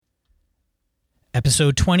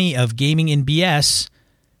Episode 20 of Gaming in BS,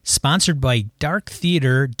 sponsored by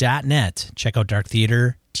darktheater.net. Check out Dark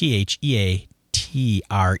Theater, Theatre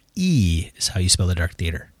is how you spell the Dark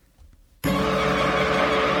Theater.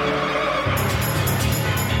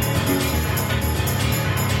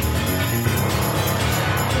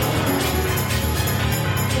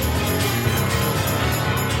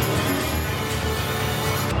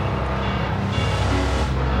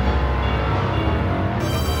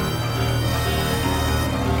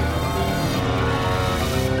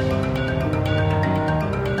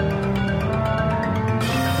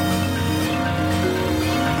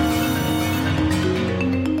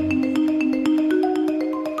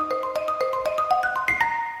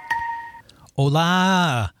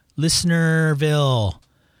 Hola, Listenerville.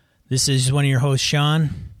 This is one of your hosts,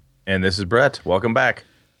 Sean. And this is Brett. Welcome back.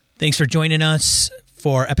 Thanks for joining us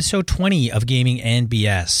for episode 20 of Gaming and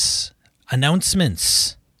BS.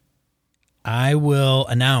 Announcements. I will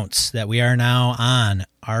announce that we are now on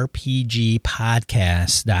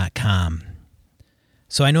rpgpodcast.com.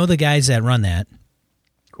 So I know the guys that run that.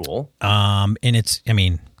 Cool. And it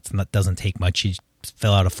doesn't take much. You just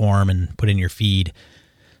fill out a form and put in your feed.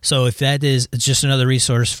 So if that is, it's just another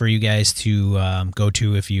resource for you guys to go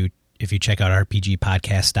to if you check out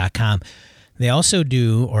rpgpodcast.com. They also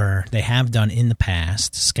do, or they have done in the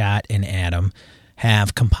past, Scott and Adam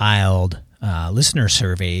have compiled listener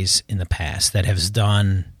surveys in the past that has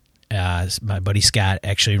done, my buddy Scott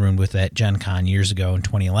actually roomed with at Gen Con years ago in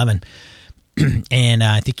 2011. And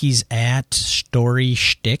I think he's at Story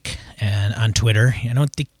Shtick and on Twitter. I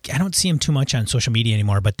don't see him too much on social media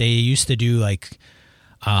anymore, but they used to do like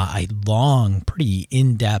a long, pretty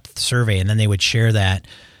in-depth survey, and then they would share that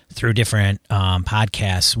through different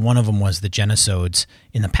podcasts. One of them was the Genosodes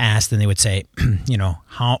in the past, and they would say,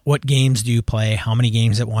 what games do you play? How many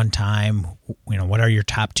games at one time? What are your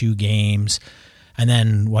top 2 games? And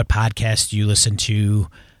then what podcasts do you listen to?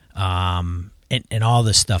 And all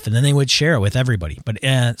this stuff. And then they would share it with everybody. But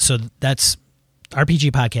so that's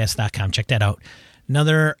rpgpodcast.com. Check that out.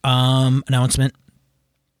 Another announcement.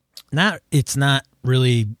 It's not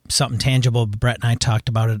really something tangible, but Brett and I talked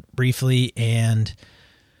about it briefly, and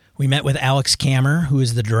we met with Alex Kammer, who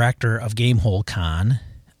is the director of Gamehole Con,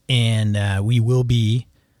 and we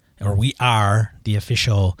are the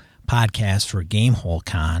official podcast for Gamehole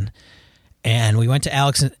Con. And we went to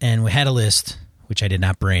Alex, and we had a list, which I did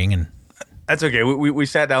not bring, and that's okay. We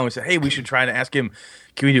sat down and we said, hey, we should try to ask him,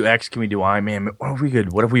 can we do X, can we do Y? Man, what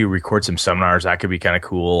if we record some seminars? That could be kind of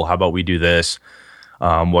cool. How about we do this?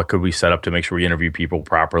 What could we set up to make sure we interview people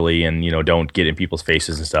properly and, don't get in people's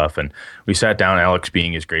faces and stuff. And we sat down, Alex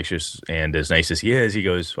being as gracious and as nice as he is, he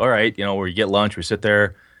goes, all right, we get lunch, we sit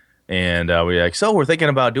there, and we're like, so we're thinking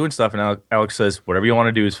about doing stuff. And Alex says, whatever you want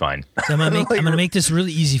to do is fine. So I'm going to make this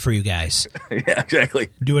really easy for you guys. Yeah, exactly.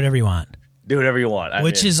 Do whatever you want. Do whatever you want.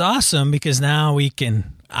 Which is awesome, because now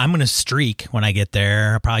I'm going to streak when I get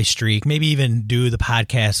there. I'll probably streak, maybe even do the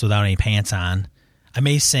podcast without any pants on. I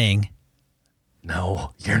may sing. No,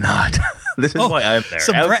 you're not. This is why I'm there.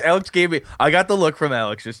 So Alex gave me. I got the look from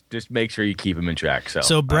Alex. Just make sure you keep him in check.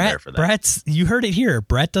 So Brett, I'm there for that. Brett's. You heard it here.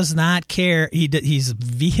 Brett does not care. He's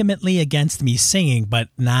vehemently against me singing, but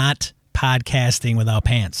not podcasting without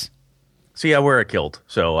pants. See, I wear a kilt,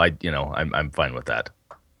 so I'm fine with that.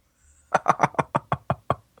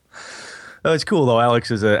 Oh, it's cool though. Alex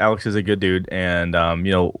is a good dude, and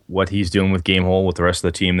what he's doing with Gamehole with the rest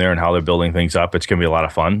of the team there and how they're building things up. It's gonna be a lot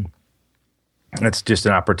of fun. It's just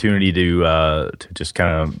an opportunity to just kind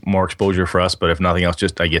of more exposure for us. But if nothing else,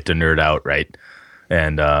 just I get to nerd out, right?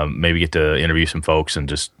 And maybe get to interview some folks and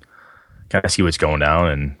just kind of see what's going down.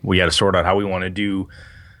 And we got to sort out how we want to do.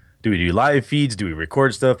 Do we do live feeds? Do we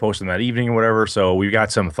record stuff, post them that evening or whatever? So we've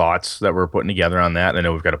got some thoughts that we're putting together on that. I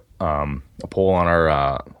know we've got a poll on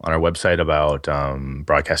our website about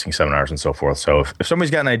broadcasting seminars and so forth. So if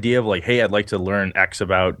somebody's got an idea of like, hey, I'd like to learn X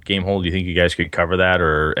about Gamehole, do you think you guys could cover that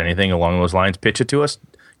or anything along those lines? Pitch it to us.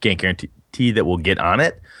 Can't guarantee that we'll get on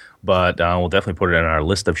it, but we'll definitely put it in our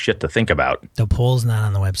list of shit to think about. The poll's not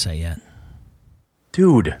on the website yet.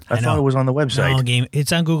 Dude, I thought it was on the website. No,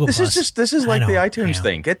 it's on Google+. This is like the iTunes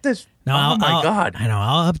thing. Get this. No, God. I know.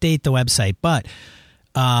 I'll update the website, but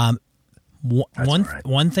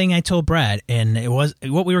one thing I told Brett, and it was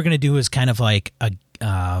what we were going to do is kind of like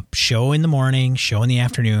a show in the morning, show in the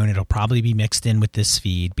afternoon. It'll probably be mixed in with this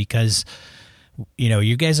feed because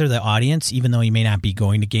you guys are the audience, even though you may not be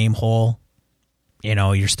going to Gamehole.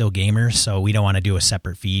 You're still gamers, so we don't want to do a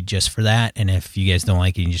separate feed just for that. And if you guys don't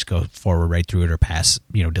like it, you can just go forward right through it or pass,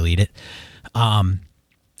 delete it.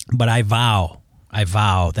 But I vow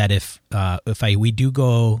that if we do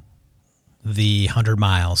go the 100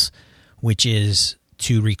 miles, which is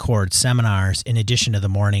to record seminars in addition to the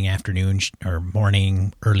morning, afternoon, or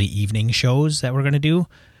morning, early evening shows that we're going to do.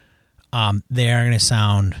 They are going to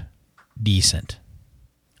sound decent.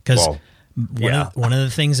 Because one of the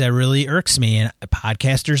things that really irks me, and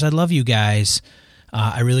podcasters, I love you guys.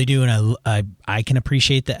 I really do, and I can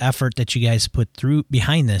appreciate the effort that you guys put through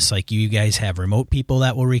behind this. Like, you guys have remote people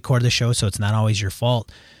that will record the show, so it's not always your fault.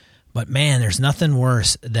 But man, there's nothing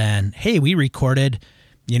worse than, hey, we recorded,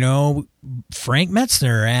 Frank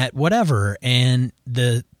Metzner at whatever, and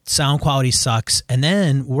the sound quality sucks. And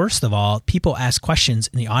then, worst of all, people ask questions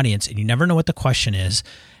in the audience, and you never know what the question is.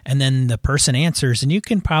 And then the person answers, and you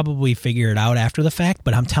can probably figure it out after the fact.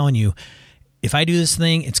 But I'm telling you, if I do this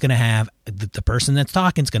thing, it's going to have the person that's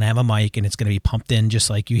talking is going to have a mic, and it's going to be pumped in just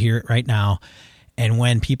like you hear it right now. And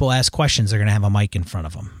when people ask questions, they're going to have a mic in front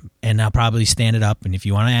of them. And I'll probably stand it up. And if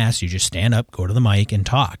you want to ask, you just stand up, go to the mic, and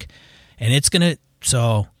talk. And it's going to,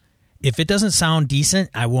 so if it doesn't sound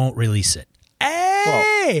decent, I won't release it.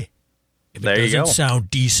 Hey! If it doesn't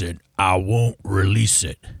sound decent, I won't release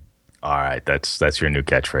it. All right. That's your new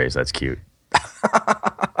catchphrase. That's cute.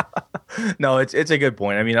 No, it's a good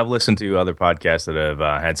point. I mean, I've listened to other podcasts that have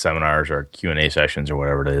had seminars or Q&A sessions or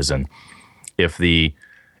whatever it is. And if it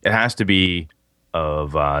has to be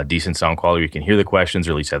of decent sound quality, you can hear the questions,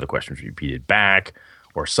 or at least have the questions repeated back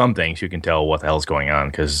or something, so you can tell what the hell's going on.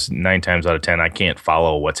 Because 9 times out of 10, I can't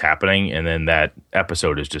follow what's happening, and then that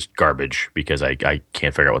episode is just garbage because I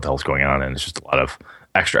can't figure out what the hell's going on, and it's just a lot of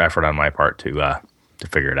extra effort on my part to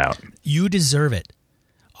figure it out. You deserve it,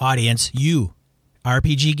 audience. You,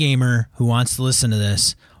 RPG gamer who wants to listen to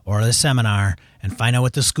this or the seminar and find out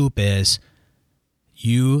what the scoop is,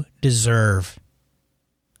 you deserve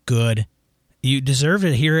good. You deserve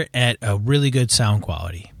to hear it at a really good sound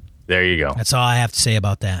quality. There you go. That's all I have to say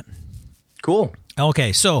about that. Cool.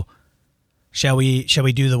 Okay, so shall we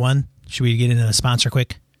do the one? Should we get into the sponsor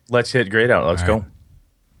quick? Let's hit Grayed Out. Let's go.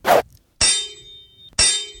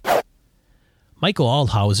 Michael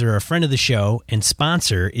Aldhauser, a friend of the show and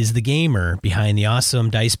sponsor, is the gamer behind the awesome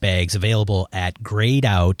dice bags available at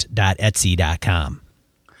gradeout.etsy.com.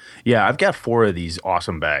 Yeah, I've got 4 of these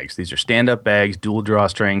awesome bags. These are stand-up bags, dual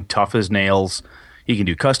drawstring, tough as nails. He can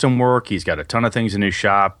do custom work. He's got a ton of things in his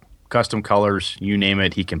shop, custom colors, you name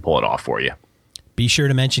it, he can pull it off for you. Be sure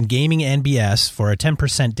to mention Gaming NBS for a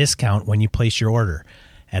 10% discount when you place your order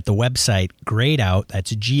at the website Gradeout,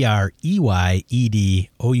 that's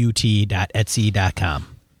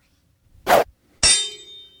GREYEDOUT.etsy.com.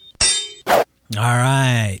 All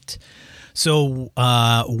right. So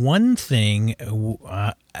one thing,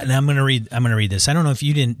 and I'm going to read this. I don't know if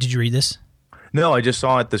you did you read this? No, I just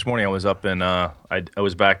saw it this morning. I was up in I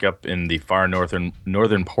was back up in the far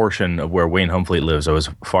northern portion of where Wayne Humfleet lives. I was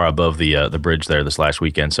far above the bridge there this last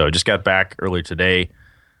weekend. So I just got back earlier today,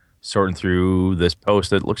 sorting through this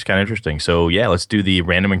post that looks kind of interesting. So yeah, let's do the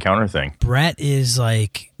random encounter thing. Brett is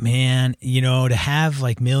like, man, to have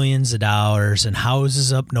like millions of dollars and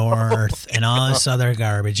houses up north and all this other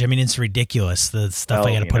garbage. I mean, it's ridiculous, the stuff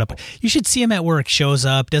I got to put up. You should see him at work, shows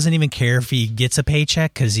up, doesn't even care if he gets a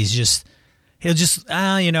paycheck because he'll just,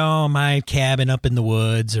 my cabin up in the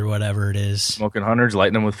woods or whatever it is. Smoking hundreds,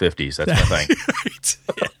 lighting them with 50s. That's my thing. Right.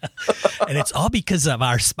 Yeah. And it's all because of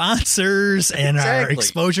our sponsors and our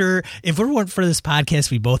exposure. If it weren't for this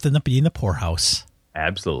podcast, we both end up being in the poorhouse.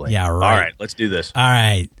 Absolutely. Yeah, right. All right, let's do this. All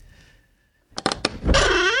right.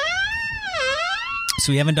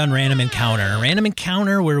 So we haven't done Random Encounter. Random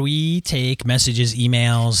Encounter where we take messages,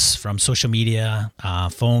 emails from social media,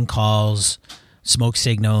 phone calls, smoke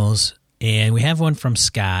signals, and we have one from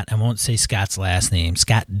Scott. I won't say Scott's last name,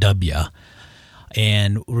 Scott W.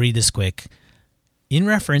 And we'll read this quick. In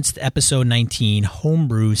reference to episode 19,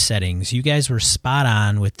 homebrew settings, you guys were spot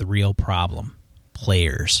on with the real problem,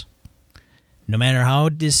 players. No matter how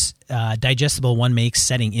digestible one makes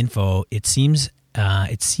setting info, it seems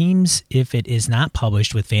if it is not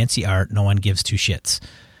published with fancy art, no one gives 2 shits.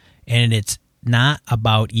 And it's not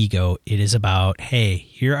about ego. It is about, hey,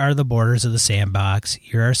 here are the borders of the sandbox.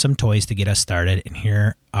 Here are some toys to get us started, and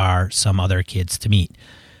here are some other kids to meet.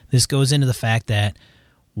 This goes into the fact that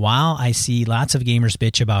while I see lots of gamers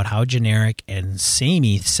bitch about how generic and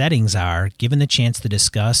samey settings are, given the chance to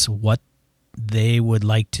discuss what they would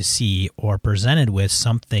like to see or presented with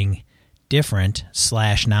something different /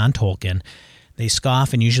 non-Tolkien, they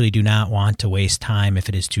scoff and usually do not want to waste time if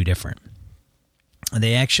it is too different.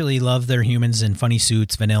 They actually love their humans in funny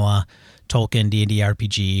suits, vanilla, Tolkien, D&D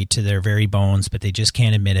RPG to their very bones, but they just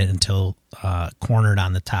can't admit it until cornered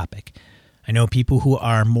on the topic. I know people who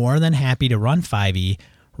are more than happy to run 5e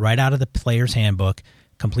right out of the player's handbook,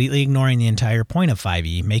 completely ignoring the entire point of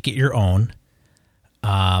 5e. Make it your own.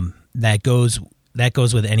 that goes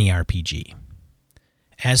with any RPG.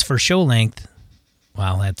 As for show length,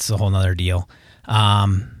 well, that's a whole nother deal.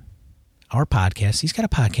 Our podcast, he's got a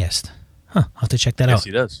podcast. Huh, I'll have to check that out. Yes,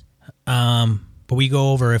 he does. But we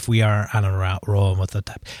go over if we are on a route roll with the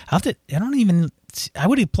type. I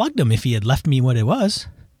would have plugged him if he had left me what it was.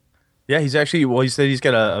 Yeah, he said he's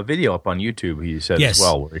got a video up on YouTube, he said as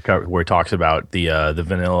well, where he talks about the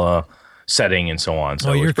vanilla setting and so on.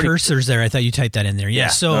 So your cursor's there. I thought you typed that in there. Yeah.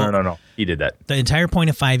 So no. He did that. The entire point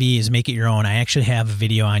of 5e is make it your own. I actually have a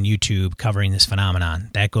video on YouTube covering this phenomenon.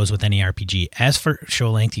 That goes with any RPG. As for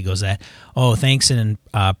show length, he goes that, thanks and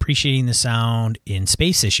appreciating the sound in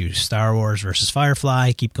space issues. Star Wars versus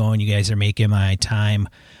Firefly. Keep going. You guys are making my time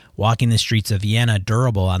walking the streets of Vienna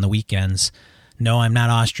durable on the weekends. No, I'm not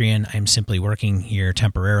Austrian. I'm simply working here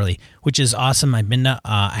temporarily, which is awesome. I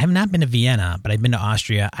have not been to Vienna, but I've been to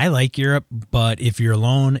Austria. I like Europe, but if you're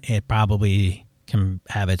alone, it probably can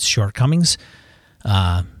have its shortcomings.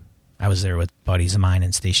 I was there with buddies of mine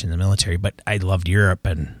and stationed in the military, but I loved Europe,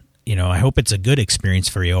 and I hope it's a good experience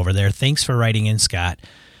for you over there. Thanks for writing in, Scott.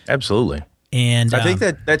 Absolutely. And I think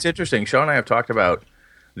that's interesting. Sean and I have talked about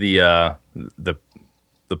the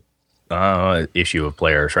issue of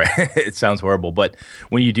players, right? It sounds horrible, but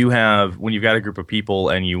when you've got a group of people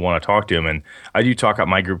and you want to talk to them, and I do talk about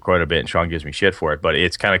my group quite a bit, and Sean gives me shit for it, but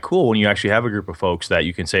it's kind of cool when you actually have a group of folks that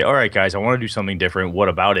you can say, all right, guys, I want to do something different. What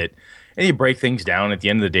about it? And you break things down. At the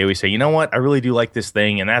end of the day, we say, you know what? I really do like this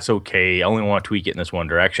thing, and that's okay. I only want to tweak it in this one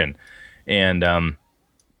direction. And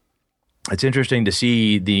it's interesting to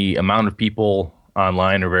see the amount of people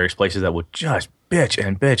online or various places that will just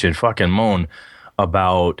bitch and fucking moan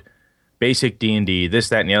about basic D&D, this,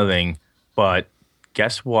 that, and the other thing, but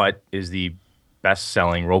guess what is the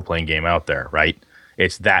best-selling role-playing game out there, right?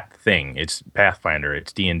 It's that thing. It's Pathfinder.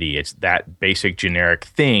 It's D&D. It's that basic, generic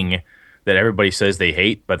thing that everybody says they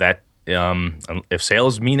hate, but that if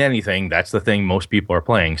sales mean anything, that's the thing most people are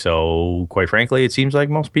playing. So, quite frankly, it seems like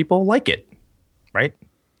most people like it, right?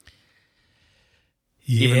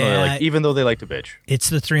 Yeah, even though they like to bitch. It's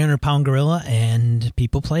the 300-pound gorilla, and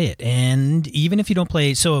people play it. And even if you don't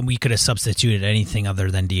play, so we could have substituted anything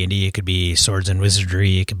other than D&D. It could be Swords and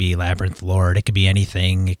Wizardry. It could be Labyrinth Lord. It could be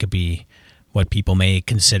anything. It could be what people may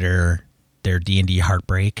consider their D&D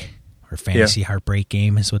heartbreak or fantasy heartbreak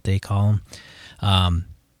game is what they call them.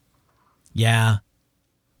 Yeah.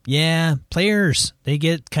 Players, they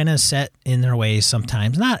get kind of set in their ways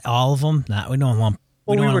sometimes. Not all of them. We don't lump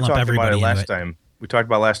everybody last time. We talked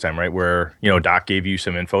about last time, right? Where, Doc gave you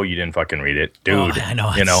some info, you didn't fucking read it. Dude, I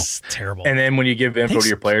know, it's terrible. And then when you give info to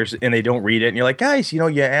your players and they don't read it, and you're like, guys,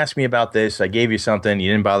 you asked me about this. I gave you something.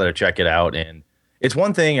 You didn't bother to check it out. And it's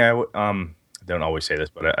one thing, I don't always say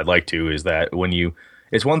this, but I'd like to, is that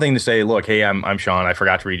it's one thing to say, look, hey, I'm Sean. I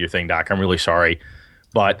forgot to read your thing, Doc. I'm really sorry.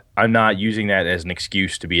 But I'm not using that as an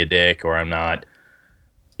excuse to be a dick, or I'm not,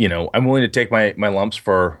 I'm willing to take my lumps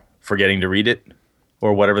for forgetting to read it,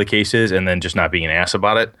 or whatever the case is, and then just not being an ass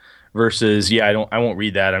about it, versus, I won't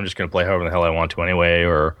read that. I'm just going to play however the hell I want to anyway,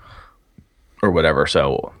 or whatever.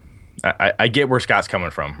 So I get where Scott's coming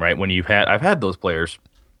from, right? When I've had those players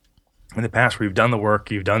in the past where you've done the work,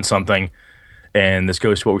 you've done something, and this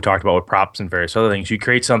goes to what we talked about with props and various other things. You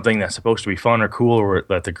create something that's supposed to be fun or cool, or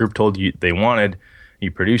that the group told you they wanted, you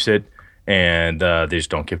produce it, and they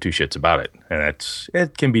just don't give two shits about it, and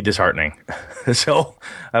it can be disheartening. So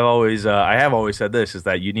I have always said this, is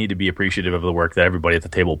that you need to be appreciative of the work that everybody at the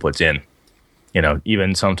table puts in.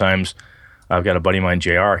 Even sometimes I've got a buddy of mine,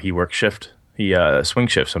 JR. He works shift. He swing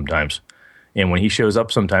shift sometimes, and when he shows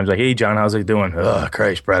up, sometimes like, hey John, how's it doing? Oh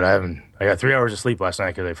Christ, Brett, I got 3 hours of sleep last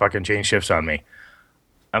night because they fucking changed shifts on me.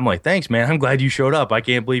 I'm like, thanks, man. I'm glad you showed up. I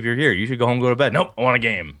can't believe you're here. You should go home and go to bed. Nope, I want a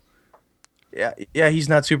game. Yeah, he's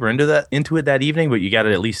not super into it that evening, but you got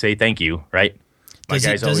to at least say thank you, right? Does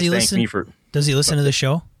he listen to the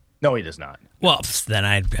show? No, he does not. Well, then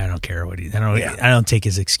I don't care what I don't take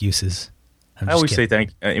his excuses. I always say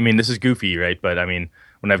thank. I mean, this is goofy, right? But I mean,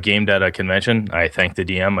 when I've gamed at a convention, I thank the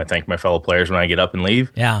DM. I thank my fellow players when I get up and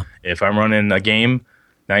leave. Yeah. If I'm running a game,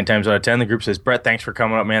 9 times out of 10, the group says, Brett, thanks for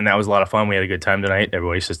coming up, man. That was a lot of fun. We had a good time tonight.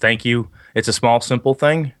 Everybody says thank you. It's a small, simple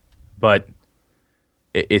thing, but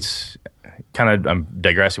it's kind of, I'm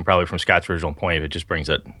digressing probably from Scott's original point. It just brings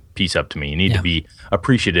that piece up to me. You need to be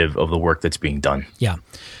appreciative of the work that's being done. Yeah.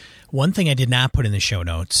 One thing I did not put in the show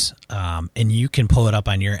notes, and you can pull it up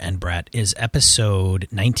on your end, Brett, is episode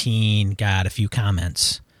 19 got a few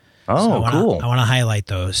comments. Oh, cool. I want to highlight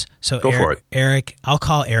those. So Go for it. Eric, I'll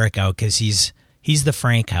call Eric out because he's the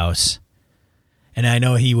Frank House. And I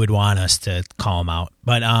know he would want us to call him out,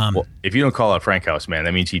 but well, if you don't call out Frank House, man,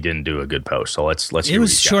 that means he didn't do a good post. So let's. It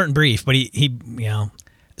was short and brief, but he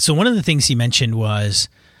So one of the things he mentioned was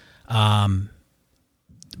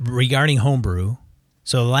regarding homebrew.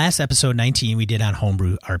 So the last episode 19 we did on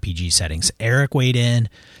homebrew RPG settings. Eric weighed in,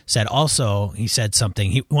 he said something.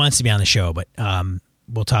 He wants to be on the show, but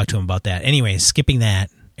we'll talk to him about that. Anyway, skipping that,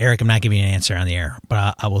 Eric, I'm not giving you an answer on the air,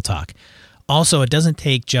 but I will talk. Also, it doesn't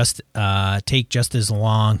take just as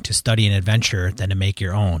long to study an adventure than to make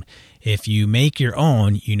your own. If you make your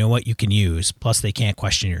own, you know what you can use. Plus, they can't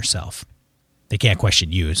question yourself. They can't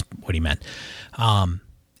question you is what he meant.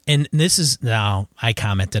 And this is now, I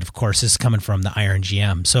commented, of course, this is coming from the Iron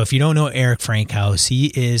GM. So if you don't know Eric Frankhouse, he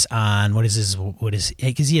is on,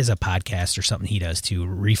 because he has a podcast or something he does to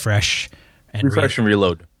Refresh and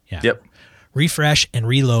Reload. Yeah. Yep.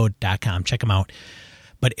 refreshandreload.com. Check him out.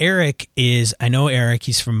 But Eric I know Eric,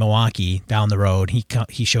 he's from Milwaukee down the road.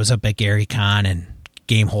 He shows up at Gary Con and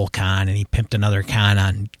Gamehole Con, and he pimped another con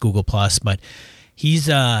on Google+, but he's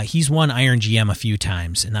won Iron GM a few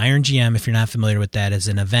times. And the Iron GM, if you're not familiar with that, is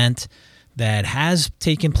an event that has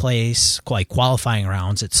taken place, like qualifying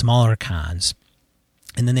rounds at smaller cons.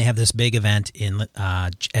 And then they have this big event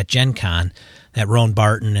at Gen Con that Roan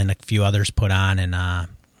Barton and a few others put on. And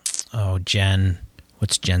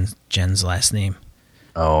what's Jen's last name?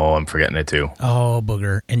 Oh, I'm forgetting it too. Oh,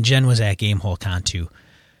 booger. And Jen was at Gamehole Con too.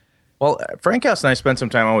 Well, Frankhouse and I spent some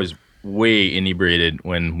time always way inebriated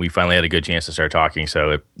when we finally had a good chance to start talking, so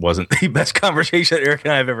it wasn't the best conversation that Eric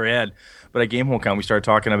and I have ever had. But at Gamehole Con, we started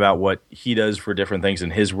talking about what he does for different things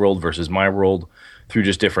in his world versus my world through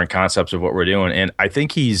just different concepts of what we're doing. And I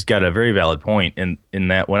think he's got a very valid point in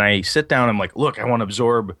that when I sit down, I'm like, look, I want to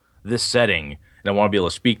absorb this setting, and I want to be able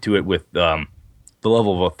to speak to it with the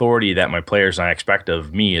level of authority that my players and I expect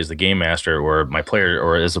of me as the game master, or my player,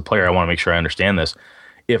 or as a player, I want to make sure I understand this.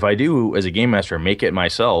 If I do, as a game master, make it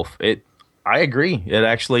myself, I agree. It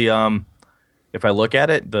actually, if I look at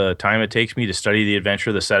it, the time it takes me to study the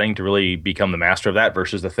adventure, the setting, to really become the master of that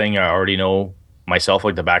versus the thing I already know myself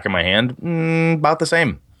like the back of my hand, about the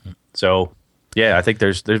same. So, yeah, I think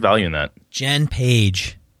there's value in that. Jen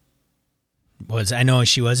Page I know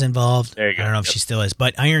she was involved. There you go. I don't know if she still is,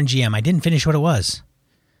 but Iron GM, I didn't finish what it was.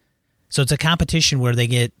 So it's a competition where they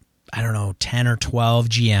get, 10 or 12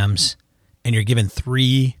 GMs, and you're given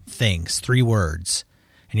 3 words,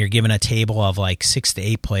 and you're given a table of like 6 to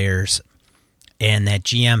 8 players, and that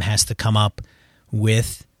GM has to come up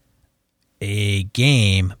with a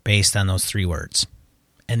game based on those 3 words.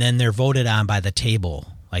 And then they're voted on by the table,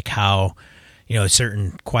 like how,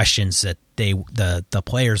 certain questions that the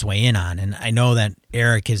players weigh in on. And I know that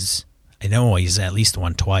Eric he's at least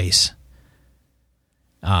won twice.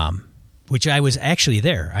 Which I was actually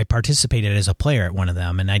there. I participated as a player at one of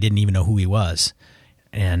them, and I didn't even know who he was.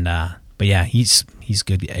 And but yeah, he's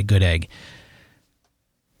good, a good egg.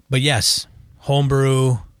 But yes,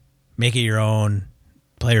 homebrew, make it your own.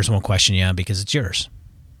 Players won't question you because it's yours.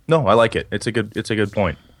 No, I like it. It's a good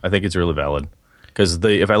point. I think it's really valid because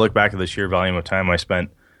if I look back at the sheer volume of time I spent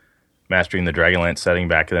mastering the Dragonlance setting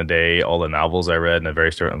back in the day, all the novels I read,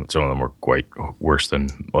 and some of them were quite worse than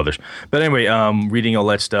others. But anyway, reading all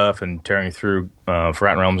that stuff and tearing through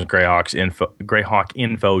Forgotten Realms and Greyhawk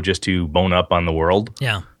info just to bone up on the world.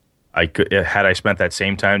 Yeah, had I spent that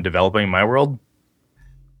same time developing my world.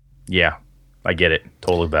 Yeah, I get it.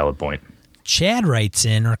 Totally valid point. Chad writes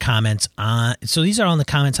in or comments on. So these are all in the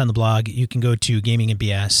comments on the blog. You can go to Gaming and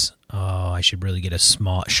BS. Oh, I should really get a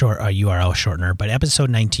short URL shortener. But episode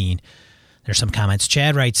 19, there's some comments.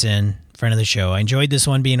 Chad writes in, friend of the show. I enjoyed this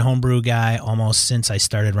one, being a homebrew guy almost since I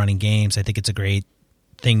started running games. I think it's a great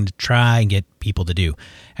thing to try and get people to do.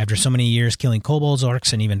 After so many years killing kobolds,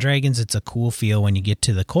 orcs, and even dragons, it's a cool feel when you get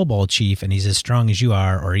to the kobold chief and he's as strong as you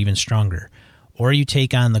are or even stronger. Or you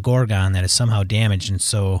take on the Gorgon that is somehow damaged, and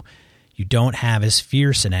so you don't have as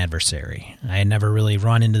fierce an adversary. I had never really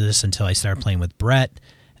run into this until I started playing with Brett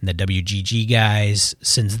and the WGG guys.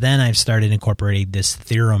 Since then, I've started incorporating this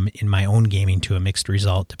theorem in my own gaming to a mixed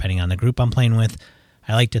result, depending on the group I'm playing with.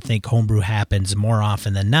 I like to think homebrew happens more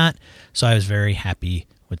often than not, so I was very happy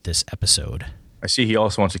with this episode. I see he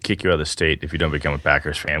also wants to kick you out of the state if you don't become a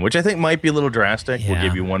Packers fan, which I think might be a little drastic. Yeah. We'll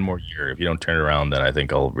give you one more year. If you don't turn it around, then I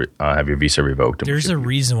think I'll have your visa revoked. There's a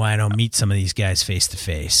reason why I don't meet some of these guys face to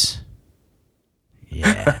face.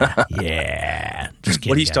 Yeah, yeah. Just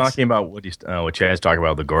kidding, what he's guys. talking about, what Chad's talking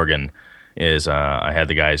about, the Gorgon, is I had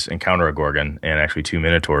the guys encounter a Gorgon and actually 2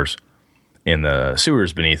 Minotaurs in the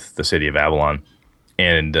sewers beneath the city of Avalon,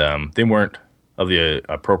 and they weren't of the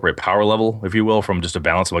appropriate power level, if you will, from just a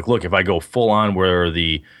balance. I'm like, look, if I go full on where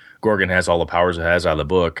the Gorgon has all the powers it has out of the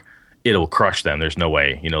book, it'll crush them. There's no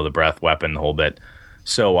way, the breath weapon, the whole bit.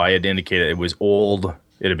 So I had indicated it was old,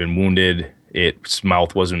 it had been wounded, its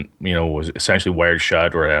mouth wasn't, was essentially wired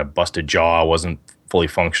shut, or a busted jaw, wasn't fully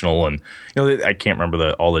functional, and I can't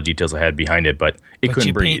remember all the details I had behind it, but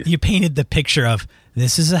couldn't breathe. You painted the picture of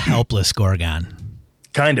this is a helpless Gorgon.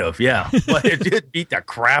 Kind of, yeah. But it did beat the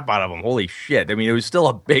crap out of them. Holy shit. I mean, it was still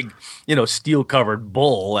a big, steel-covered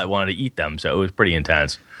bull that wanted to eat them, so it was pretty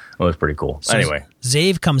intense. It was pretty cool. So anyway.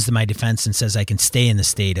 Zave comes to my defense and says I can stay in the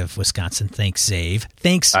state of Wisconsin. Thanks, Zave.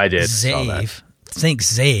 Thanks, I did. Zave.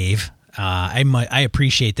 Thanks, Zave. I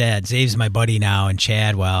appreciate that. Zave's my buddy now, and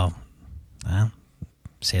Chad,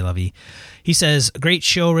 say lovey. He says, great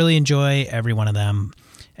show. Really enjoy every one of them.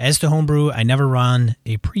 As to homebrew, I never run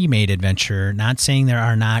a pre-made adventure. Not saying there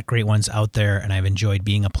are not great ones out there, and I've enjoyed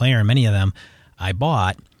being a player in many of them. I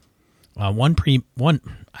bought one pre-made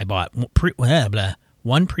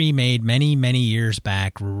many years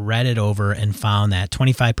back, read it over, and found that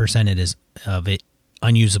 25% of it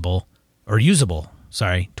unusable, or usable.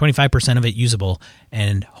 Sorry, 25% of it usable,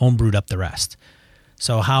 and homebrewed up the rest.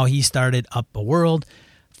 So how he started up a world: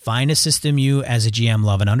 find a system you as a GM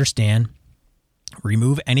love and understand.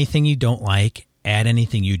 Remove anything you don't like, add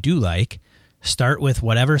anything you do like. Start with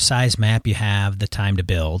whatever size map you have the time to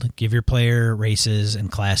build. Give your player races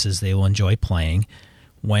and classes they will enjoy playing.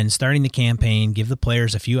 When starting the campaign, give the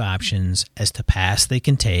players a few options as to paths they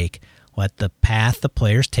can take. Let the path the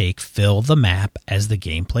players take fill the map as the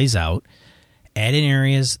game plays out. Add in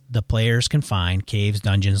areas the players can find: caves,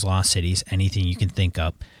 dungeons, lost cities, anything you can think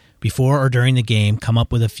of. Before or during the game, come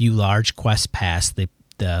up with a few large quest paths the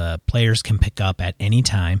players can pick up at any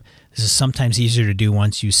time. This is sometimes easier to do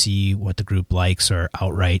once you see what the group likes or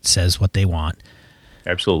outright says what they want.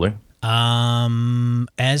 Absolutely.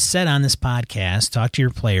 As said on this podcast, talk to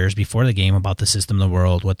your players before the game about the system of the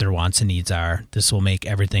world, what their wants and needs are. This will make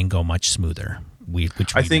everything go much smoother.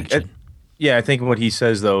 I think what he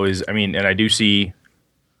says, though, is, and I do see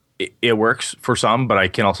it works for some, but I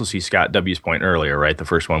can also see Scott W.'s point earlier, right? The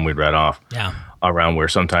first one we read off. Yeah. Around where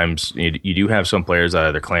sometimes you do have some players that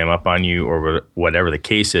either clam up on you or whatever the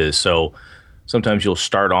case is. So sometimes you'll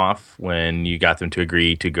start off when you got them to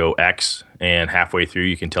agree to go X, and halfway through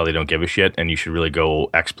you can tell they don't give a shit, and you should really go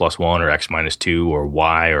X +1 or X -2 or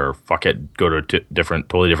Y, or fuck it, go to a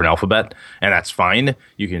totally different alphabet, and that's fine.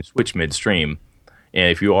 You can switch midstream. And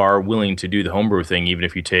if you are willing to do the homebrew thing, even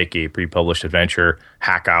if you take a pre-published adventure,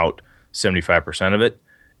 hack out 75% of it,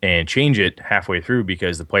 and change it halfway through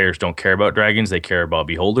because the players don't care about dragons, they care about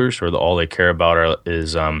beholders, or all they care about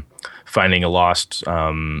is finding a lost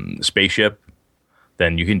spaceship,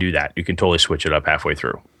 then you can do that. You can totally switch it up halfway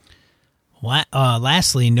through.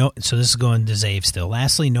 Lastly, so this is going to Zave still.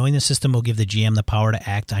 Lastly, knowing the system will give the GM the power to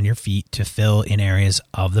act on your feet to fill in areas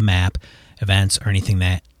of the map, events, or anything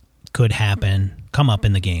that could come up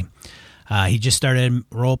in the game. He just started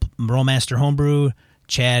Rollmaster Homebrew.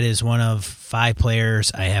 Chad is one of 5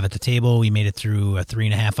 players I have at the table. We made it through a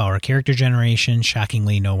 3.5-hour character generation.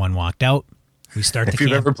 Shockingly, no one walked out. If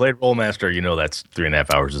you've ever played Rollmaster, that's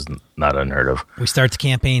 3.5 hours is not unheard of. We start the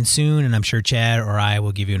campaign soon, and I'm sure Chad or I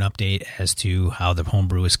will give you an update as to how the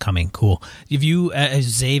homebrew is coming. Cool. Has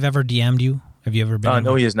Zave ever DM'd you? Have you ever been?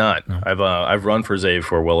 No, he has not. No. I've run for Zave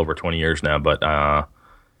for well over 20 years now, but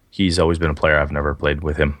he's always been a player. I've never played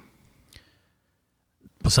with him.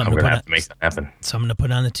 I'm going to have to make that happen. Something to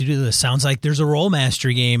put on the to-do list. Sounds like there's a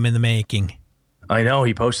Rollmaster game in the making. I know.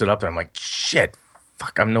 He posted up there. I'm like, shit,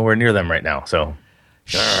 fuck, I'm nowhere near them right now. So,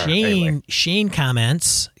 Shane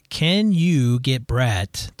comments, can you get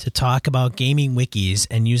Brett to talk about gaming wikis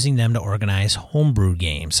and using them to organize homebrew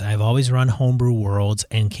games? I've always run homebrew worlds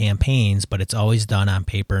and campaigns, but it's always done on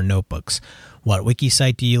paper and notebooks. What wiki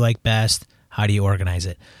site do you like best? How do you organize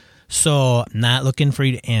it? So, not looking for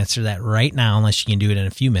you to answer that right now unless you can do it in a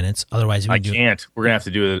few minutes. Otherwise, I can't. We're going to have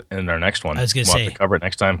to do it in our next one. I was going to say. We'll have to cover it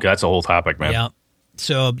next time, because that's a whole topic, man. Yeah.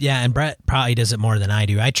 So, yeah, and Brett probably does it more than I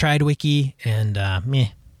do. I tried Wiki, and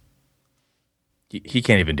meh. He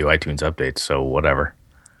can't even do iTunes updates, so whatever.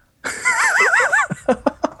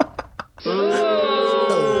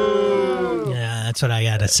 Yeah, that's what I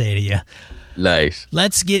got to say to you. Nice.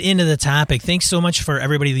 Let's get into the topic. Thanks so much for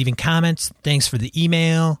everybody leaving comments. Thanks for the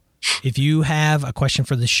email. If you have a question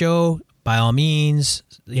for the show, by all means,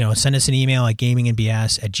 send us an email at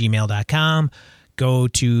gamingandbs@gmail.com. Go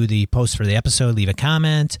to the post for the episode, leave a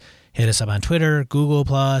comment, hit us up on Twitter, Google+,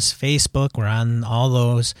 Facebook. We're on all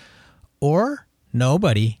those. Or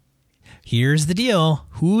nobody. Here's the deal.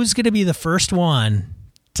 Who's going to be the first one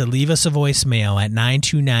to leave us a voicemail at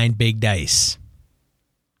 929-BIG-DICE?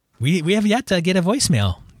 We have yet to get a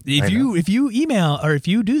voicemail. If you email or if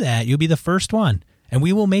you do that, you'll be the first one, and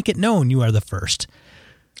we will make it known you are the first.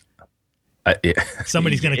 Yeah.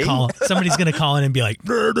 Somebody's gonna call in and be like,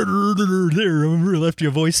 there, I left you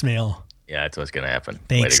a voicemail. Yeah, that's what's gonna happen.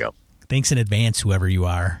 Thanks. Way to go. Thanks in advance, whoever you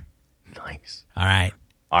are. Nice. All right.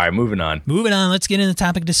 Moving on. Let's get into the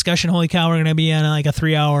topic discussion. Holy cow, we're going to be on like a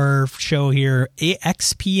 3-hour show here.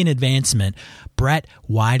 XP and advancement. Brett,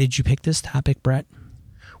 why did you pick this topic, Brett?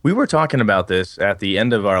 We were talking about this at the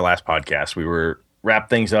end of our last podcast. We were wrapped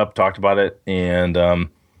things up, talked about it, and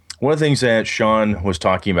one of the things that Sean was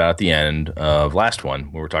talking about at the end of last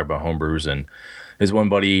one, we were talking about homebrews, and his one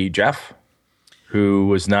buddy, Jeff, who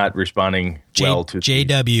was not responding well to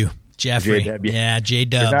JW. Jeffrey. JW. Yeah,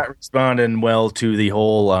 J-Dub. They're not responding well to the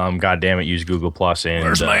whole, God damn it, use Google Plus. And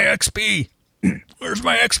where's my XP? Where's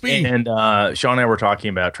my XP? And Sean and I were talking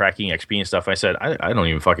about tracking XP and stuff. I said, I don't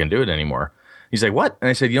even fucking do it anymore. He's like, what? And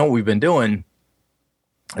I said, you know what we've been doing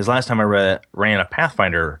is last time I ran a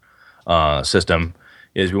Pathfinder system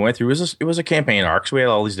is we went through, it was a campaign arc. So we had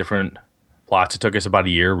all these different plots. It took us about a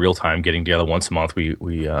year, real time, getting together once a month.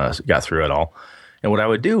 We got through it all. And what I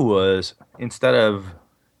would do was, instead of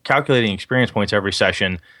calculating experience points every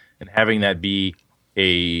session and having that be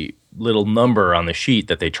a little number on the sheet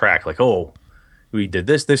that they track, like, oh, we did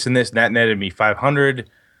this, and this, and that netted me 500.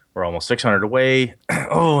 We're almost 600 away.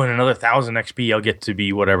 Oh, and another 1,000 XP, I'll get to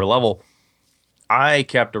be whatever level. I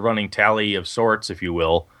kept a running tally of sorts, if you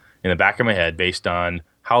will, in the back of my head based on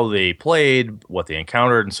how they played, what they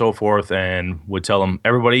encountered, and so forth, and would tell them,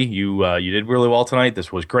 everybody, you did really well tonight.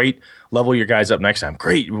 This was great. Level your guys up next time.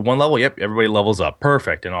 Great. One level. Yep. Everybody levels up.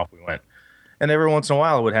 Perfect. And off we went. And every once in a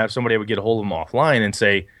while, I would have somebody would get a hold of them offline and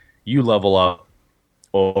say, you level up.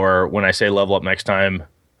 Or when I say level up next time,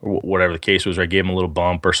 or whatever the case was, or I gave them a little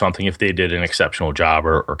bump or something if they did an exceptional job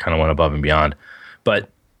or kind of went above and beyond. But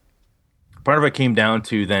part of it came down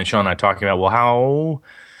to then Sean and I talking about, well, how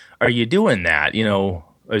are you doing that? You know,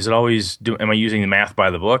 is it always am I using the math by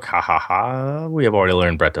the book? Ha ha ha. We have already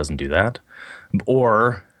learned Brett doesn't do that.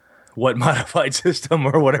 Or what modified system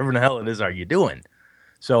or whatever the hell it is are you doing?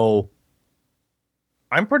 So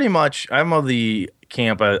I'm of the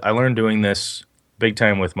camp. I learned doing this big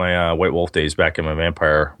time with my White Wolf days back in my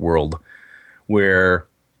vampire world, where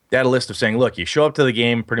they had a list of saying, look, you show up to the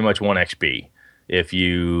game pretty much 1 XP. If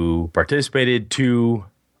you participated, 2,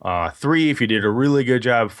 3 if you did a really good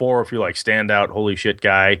job, 4 if you're like standout, holy shit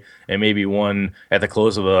guy, and maybe 1 at the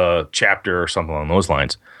close of a chapter or something along those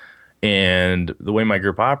lines. And the way my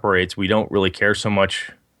group operates, we don't really care so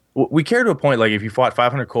much. We care to a point, like if you fought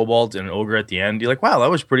 500 kobolds and an ogre at the end, you're like, wow, that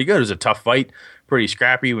was pretty good. It was a tough fight, pretty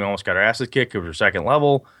scrappy. We almost got our asses kicked. It was our 2nd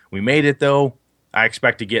level. We made it, though. I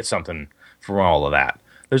expect to get something from all of that.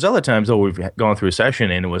 There's other times, though, we've gone through a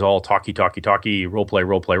session and it was all talky, role play,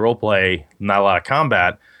 not a lot of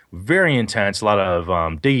combat. Very intense, a lot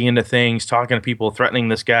of digging into things, talking to people, threatening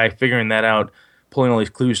this guy, figuring that out, pulling all these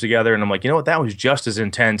clues together. And I'm like, you know what? That was just as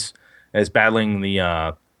intense as battling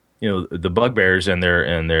the the bugbears and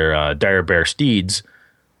their dire bear steeds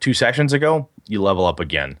 2 sessions ago. You level up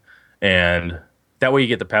again, and that way you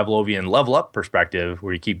get the Pavlovian level up perspective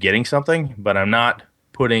where you keep getting something. But I'm not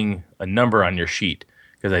putting a number on your sheet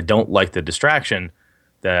because I don't like the distraction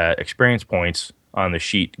that experience points on the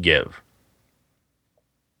sheet give.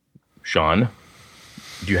 Sean,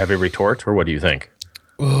 do you have a retort, or what do you think?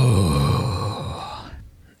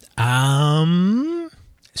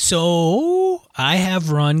 So I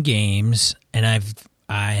have run games, and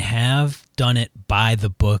I have done it by the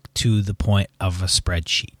book to the point of a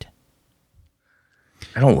spreadsheet.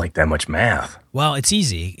 I don't like that much math. Well, it's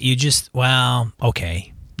easy. You just,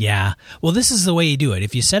 okay, yeah. Well, this is the way you do it.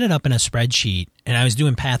 If you set it up in a spreadsheet, and I was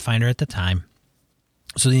doing Pathfinder at the time,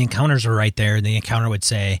 so the encounters were right there. The encounter would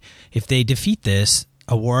say, if they defeat this,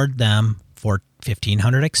 award them for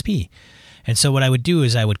 1,500 XP. And so what I would do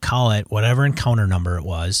is I would call it whatever encounter number it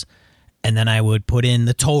was, and then I would put in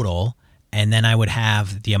the total, and then I would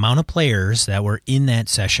have the amount of players that were in that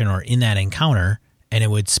session or in that encounter, and it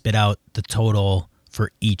would spit out the total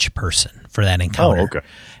for each person for that encounter. Oh, okay.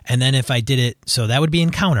 And then if I did it, so that would be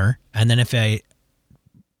encounter, and then if I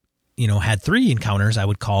had 3 encounters, I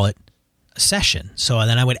would call it a session. So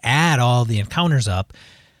then I would add all the encounters up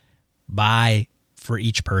for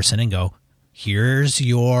each person and go, here's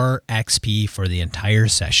your XP for the entire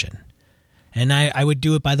session. And I would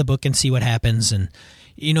do it by the book and see what happens. And,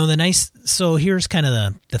 so here's kind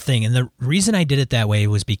of the thing. And the reason I did it that way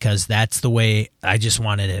was because that's the way I just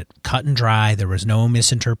wanted it cut and dry. There was no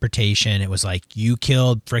misinterpretation. It was like, you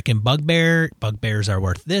killed frickin' bugbear. Bugbears are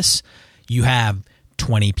worth this. You have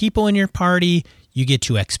 20 people in your party. You get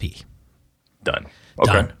 2 XP. Done.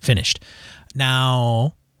 Okay. Done. Finished.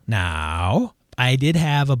 Now, I did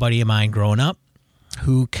have a buddy of mine growing up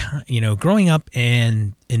who, growing up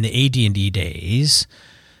in the AD&D days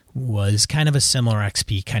was kind of a similar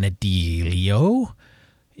XP kind of dealio.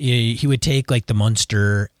 He would take like the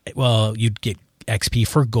Munster. Well, you'd get XP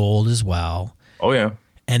for gold as well. Oh yeah.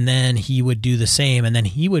 And then he would do the same, and then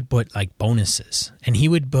he would put like bonuses, and he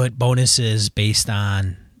would put bonuses based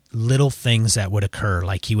on little things that would occur.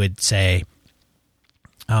 Like he would say,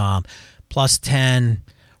 plus 10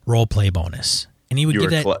 role play bonus. And he would give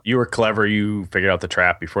that. You were clever. You figured out the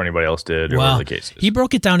trap before anybody else did, or whatever the case is. He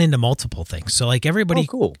broke it down into multiple things. So like everybody,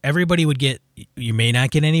 cool. Everybody would get. You may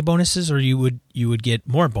not get any bonuses, or you would get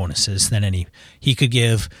more bonuses than any. He could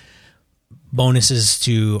give bonuses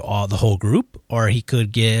to the whole group, or he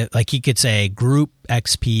could say group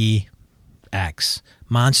XP X,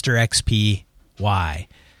 monster XP Y,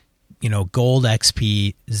 gold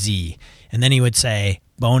XP Z, and then he would say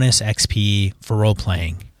bonus XP for role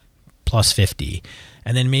playing plus 50.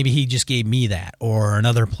 And then maybe he just gave me that or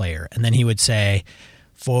another player. And then he would say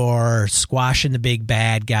for squashing the big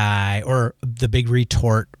bad guy or the big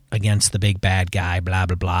retort against the big bad guy, blah,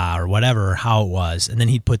 blah, blah, or whatever, how it was. And then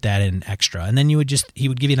he'd put that in extra. And then he would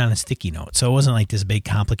give it on a sticky note. So it wasn't like this big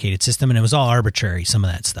complicated system, and it was all arbitrary, some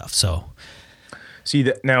of that stuff. So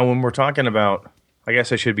see, now when we're talking about, I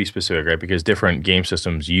guess I should be specific, right? Because different game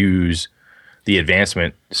systems use the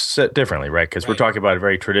advancement set differently, right? Because we're talking about a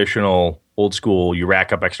very traditional, old school, you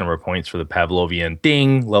rack up X number of points for the Pavlovian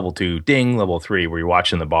ding, level 2, ding, level 3, where you're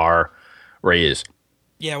watching the bar raise.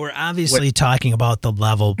 Yeah, we're obviously talking about the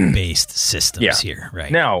level-based systems here,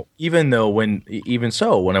 right? Now, when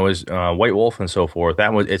I was White Wolf and so forth,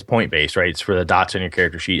 it's point-based, right? It's for the dots on your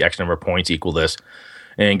character sheet, X number of points equal this,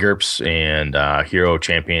 and GURPS and hero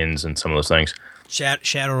champions and some of those things.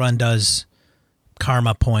 Shadowrun does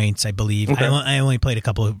karma points, I believe. Okay. I only played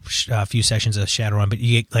a few sessions of Shadowrun, but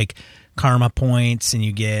you get like karma points and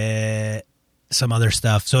you get some other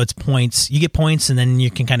stuff. So it's points. You get points, and then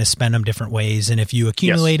you can kind of spend them different ways. And if you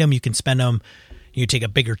accumulate them, you can spend them. You take a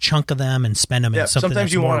bigger chunk of them and spend them in something sometimes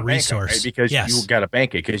that's you more want to resource. Bank it, right? Because you got to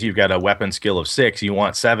bank it because you've got a weapon skill of 6. You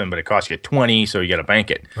want 7, but it costs you 20, so you got to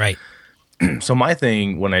bank it. Right. So my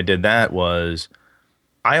thing when I did that was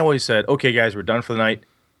I always said, okay, guys, we're done for the night.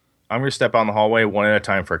 I'm going to step out in the hallway one at a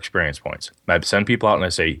time for experience points. I'd send people out and I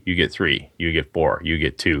say, you get 3, you get 4, you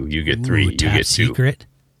get 2, you get 3, you get 2. Secret.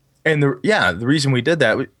 And the reason we did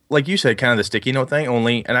that, like you said, kind of the sticky note thing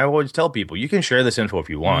only, and I always tell people, you can share this info if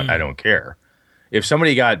you want. I don't care. If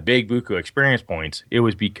somebody got big buku experience points, it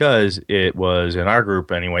was because it was, in our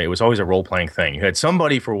group anyway, it was always a role-playing thing. You had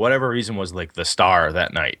somebody, for whatever reason, was like the star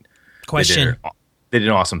that night. Question. They did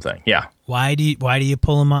an awesome thing. Yeah. Why do you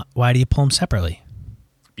pull them up? Why do you pull them separately?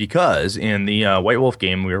 Because in the White Wolf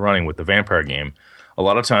game we were running with the vampire game, a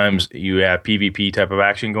lot of times you have PvP type of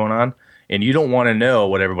action going on, and you don't want to know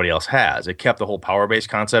what everybody else has. It kept the whole power-based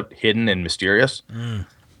concept hidden and mysterious.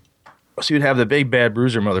 So you'd have the big bad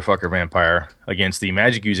bruiser motherfucker vampire against the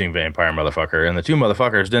magic-using vampire motherfucker, and the two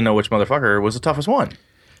motherfuckers didn't know which motherfucker was the toughest one.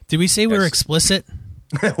 Did we say we were explicit?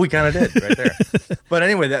 We kind of did right there. But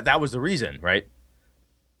anyway, that was the reason, right?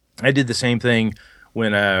 I did the same thing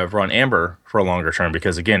when I've run Amber for a longer term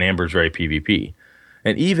because, again, Amber's very PvP.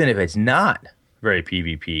 And even if it's not very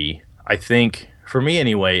PvP, I think, for me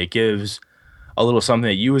anyway, it gives a little something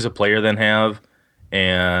that you as a player then have.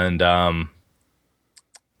 And how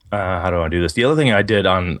do I do this? The other thing I did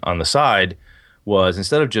on the side was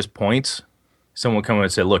instead of just points, someone come in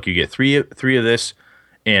and said, look, you get three of this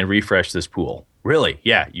and refresh this pool. Really?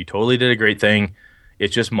 Yeah, you totally did a great thing.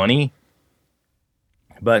 It's just money.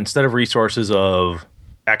 But instead of resources of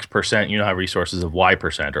X percent, you now have resources of Y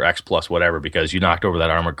percent or X plus whatever because you knocked over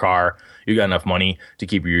that armored car. You got enough money to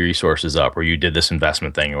keep your resources up, or you did this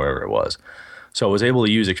investment thing or whatever it was. So I was able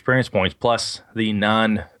to use experience points plus the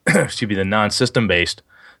non-system based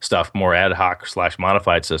stuff, more ad hoc /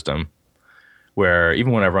 modified system, where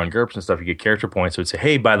even when I run GURPS and stuff, you get character points. So it would say,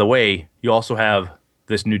 hey, by the way, you also have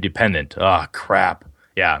this new dependent. Ah, crap.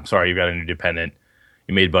 Yeah, I'm sorry, you've got a new dependent.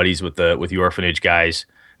 You made buddies with the orphanage guys.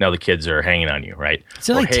 Now the kids are hanging on you, right? Is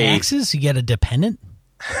it like taxes? You get a dependent?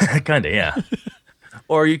 Kind of, yeah.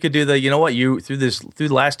 Or you could do the, you know what? Through the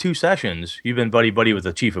last 2 sessions, you've been buddy with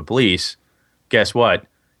the chief of police. Guess what?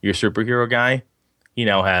 Your superhero guy, he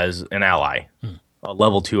now has an ally, a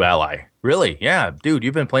level 2 ally. Really? Yeah, dude.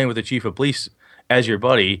 You've been playing with the chief of police as your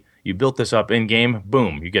buddy. You built this up in game.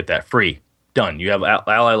 Boom, you get that free. Done. You have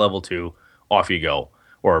ally level 2. Off you go.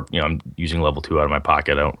 Or, I'm using level 2 out of my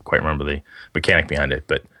pocket. I don't quite remember the mechanic behind it.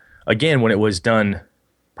 But again, when it was done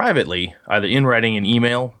privately, either in writing an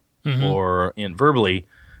email or in verbally,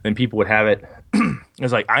 then people would have it.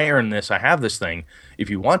 It's like, I earned this. I have this thing.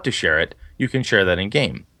 If you want to share it, you can share that in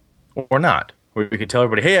game or not. where we could tell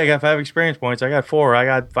everybody, hey, I got 5 experience points, I got 4, I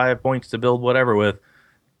got 5 points to build whatever with.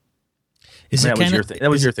 That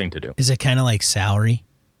was your thing to do. Is it kind of like salary?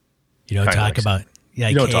 You don't talk about. Yeah,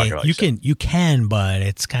 you don't talk about. You can, but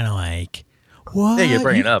it's kind of like what? Yeah, you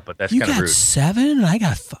bring it up, but that's kind of rude. You got 7, and I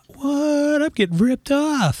got what? I'm getting ripped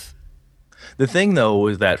off. The thing, though,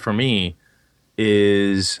 is that for me,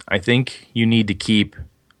 is I think you need to keep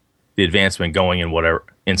the advancement going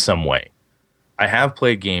in some way. I have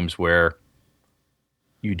played games where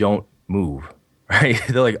you don't move. Right?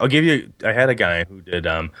 They're like, I had a guy who did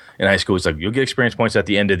in high school. It's like, you'll get experience points at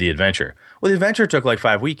the end of the adventure. Well, the adventure took like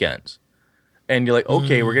 5 weekends. And you're like,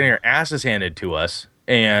 okay, we're getting our asses handed to us.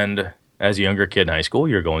 And as a younger kid in high school,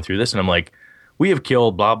 you're going through this. And I'm like, we have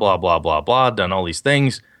killed blah, blah, blah, blah, blah, done all these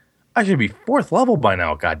things. I should be 4th level by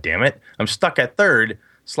now, god damn it. I'm stuck at 3rd,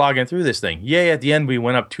 slogging through this thing. Yay, at the end we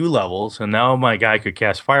went up 2 levels, and now my guy could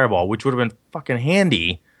cast Fireball, which would have been fucking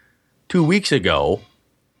handy 2 weeks ago.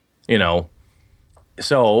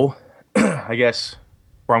 So, I guess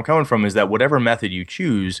where I'm coming from is that whatever method you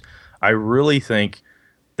choose, I really think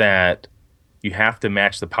that you have to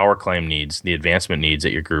match the power claim needs, the advancement needs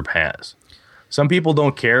that your group has. Some people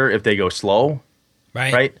don't care if they go slow,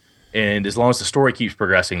 right? And as long as the story keeps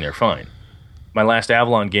progressing, they're fine. My last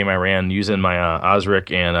Avalon game I ran using my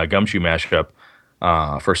Osric and Gumshoe mashup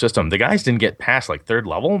for system, the guys didn't get past like 3rd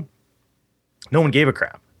level. No one gave a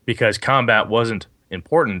crap because combat wasn't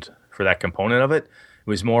important for that component of it. It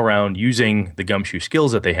was more around using the Gumshoe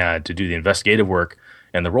skills that they had to do the investigative work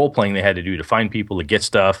and the role-playing they had to do to find people, to get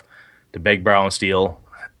stuff, to beg, borrow, and steal.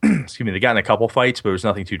 Excuse me, they got in a couple fights, but it was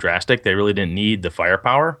nothing too drastic. They really didn't need the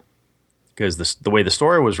firepower because the way the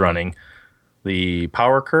story was running, the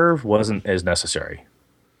power curve wasn't as necessary.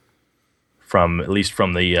 At least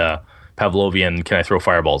from the Pavlovian, can I throw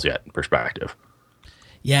fireballs yet perspective.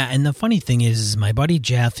 Yeah, and the funny thing is my buddy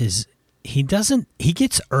Jeff he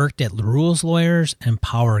gets irked at rules lawyers and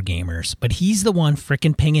power gamers, but he's the one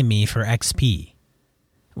freaking pinging me for XP.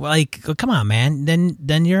 Like, come on, man.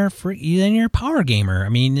 Then you're a power gamer. I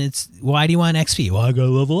mean, why do you want XP? Well, I gotta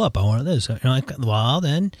level up. I want this. Well,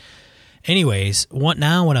 then, anyways, what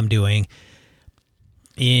I'm doing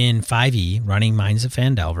in 5e, running Minds of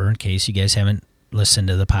Phandelver, in case you guys haven't listened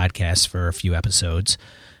to the podcast for a few episodes.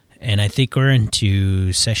 And I think we're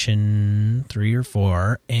into session 3 or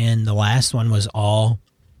 4, and the last one was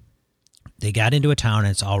they got into a town and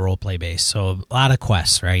it's all role play based. So a lot of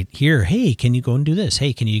quests, right? Here, hey, can you go and do this?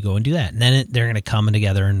 Hey, can you go and do that? And then they're going to come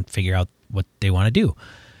together and figure out what they want to do.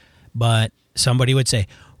 But somebody would say,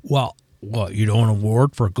 well, what, you don't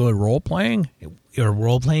award for good role playing or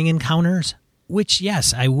role playing encounters? Which,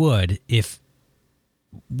 yes, I would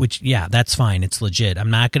yeah, that's fine. It's legit. I'm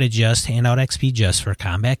not going to just hand out XP just for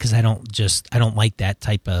combat because I don't like that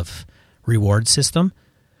type of reward system.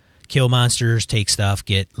 Kill monsters, take stuff,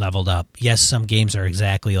 get leveled up. Yes, some games are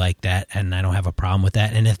exactly like that, and I don't have a problem with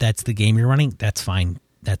that. And if that's the game you're running, that's fine.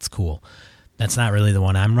 That's cool. That's not really the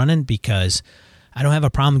one I'm running because I don't have a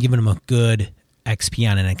problem giving them a good XP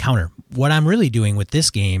on an encounter. What I'm really doing with this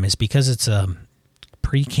game is because it's a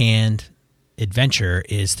pre-canned adventure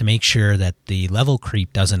is to make sure that the level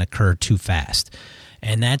creep doesn't occur too fast.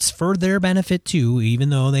 And that's for their benefit too,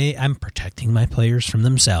 even though I'm protecting my players from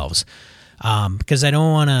themselves. Because I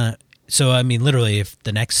don't want to, so I mean, literally if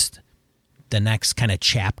the next kind of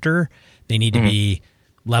chapter, they need to be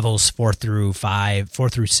levels 4 through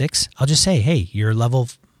 6, I'll just say, hey, you're level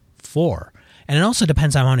 4. And it also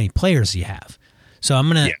depends on how many players you have. So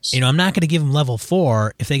I'm going to, I'm not going to give them level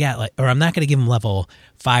 4 if they got or I'm not going to give them level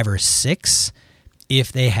 5 or 6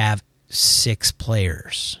 if they have 6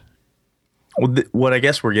 players. Well, what I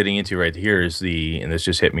guess we're getting into right here is and this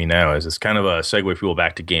just hit me now, is it's kind of a segue fuel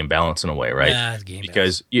back to game balance in a way, right? Yeah, game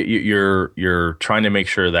because you're trying to make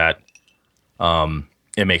sure that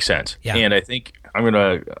it makes sense. Yeah. And I think I'm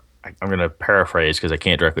gonna paraphrase because I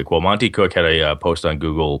can't directly quote. Monty Cook had a post on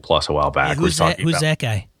Google Plus a while back. Who's that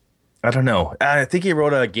guy? I don't know. I think he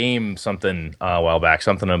wrote a game something a while back,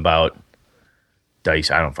 something about dice.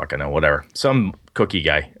 I don't fucking know. Whatever. Some Cookie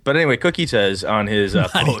guy. But anyway, Cookie says on his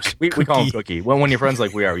post, we call him Cookie. When you're friends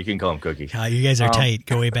like we are, you can call him Cookie. You guys are tight.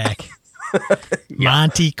 Go way back.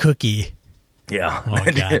 Monty Cookie. Yeah.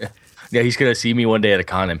 Oh, God. Yeah, he's going to see me one day at a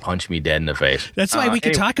con and punch me dead in the face. That's why we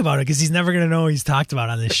could talk about it, because he's never going to know he's talked about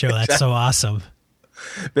on this show. That's so awesome.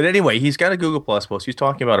 But anyway, he's got a Google Plus post. He's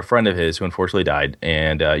talking about a friend of his who unfortunately died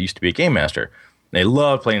and used to be a game master. They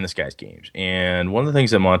loved playing this guy's games. And one of the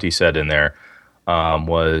things that Monty said in there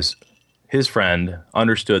was his friend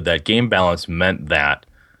understood that game balance meant that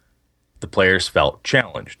the players felt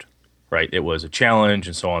challenged, right? It was a challenge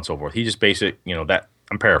and so on and so forth. He just basically, that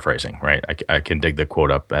I'm paraphrasing, right? I can dig the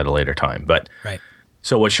quote up at a later time. But Right.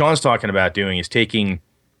 so what Sean's talking about doing is taking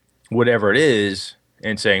whatever it is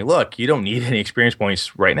and saying, look, you don't need any experience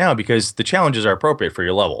points right now because the challenges are appropriate for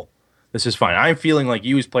your level. This is fine. I'm feeling like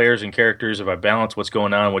you as players and characters, if I balance what's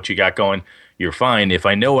going on, what you got going, you're fine. If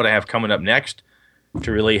I know what I have coming up next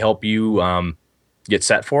to really help you get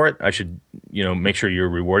set for it, I should, make sure you're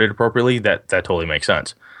rewarded appropriately. That totally makes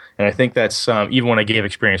sense. And I think that's even when I gave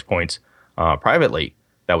experience points privately,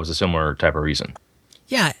 that was a similar type of reason.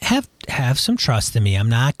 Yeah, have some trust in me. I'm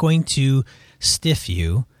not going to stiff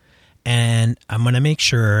you, and I'm going to make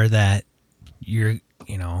sure that you're,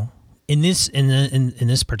 in this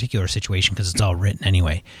particular situation, because it's all written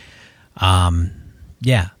anyway.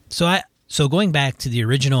 Yeah. So going back to the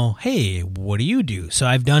original, hey, what do you do? So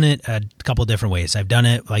I've done it a couple different ways. I've done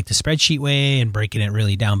it like the spreadsheet way and breaking it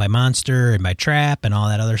really down by monster and by trap and all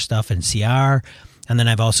that other stuff in CR. And then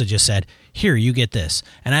I've also just said, here, you get this.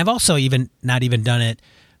 And I've also not even done it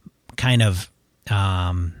kind of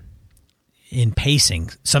in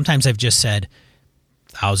pacing. Sometimes I've just said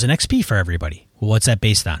 1,000 XP for everybody. Well, what's that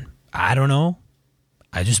based on? I don't know.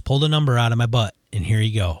 I just pulled a number out of my butt and here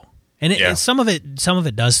you go. And some of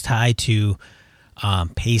it does tie to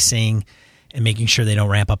pacing and making sure they don't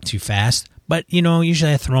ramp up too fast. But,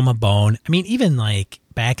 usually I throw them a bone. I mean, even like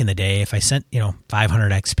back in the day, if I sent,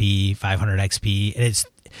 500 XP, and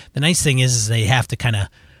the nice thing is they have to kind of,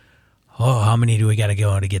 how many do we got to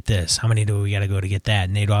go to get this? How many do we got to go to get that?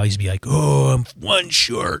 And they'd always be like, I'm one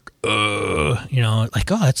short. Like,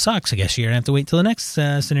 that sucks. I guess you're going to have to wait till the next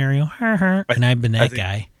scenario. And I've been that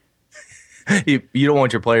guy. You don't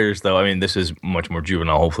want your players, though. I mean, this is much more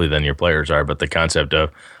juvenile, hopefully, than your players are. But the concept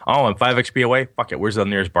of, I'm 5 XP away. Fuck it. Where's the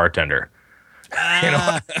nearest bartender?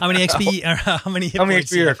 How many XP? How many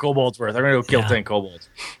XP are kobolds worth? I'm going to go kill 10 kobolds.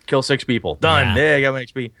 Kill 6 people. Done. Yeah, I got my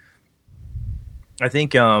XP. I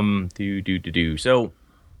think, So,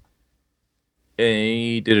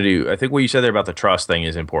 I think what you said there about the trust thing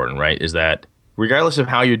is important, right? Is that regardless of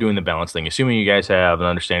how you're doing the balance thing, assuming you guys have an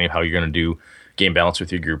understanding of how you're going to do game balance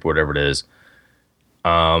with your group, whatever it is,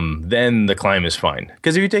 then the climb is fine.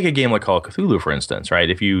 Because if you take a game like Call of Cthulhu, for instance, right?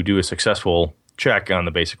 If you do a successful check on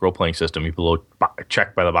the basic role-playing system, you put a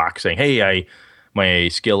check by the box saying, hey, my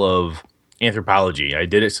skill of anthropology, I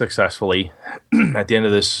did it successfully. At the end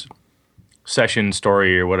of this session,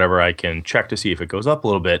 story, or whatever, I can check to see if it goes up a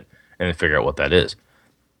little bit and then figure out what that is.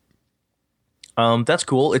 That's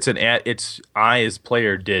cool. I, as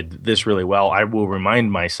player, did this really well. I will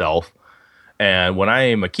remind myself. And when I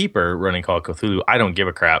am a keeper running Call of Cthulhu, I don't give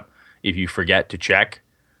a crap if you forget to check,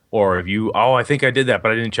 or if you, I think I did that,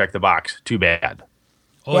 but I didn't check the box. Too bad.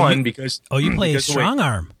 Because you play a strong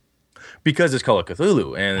arm. Because it's Call of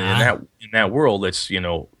Cthulhu, and in that world, it's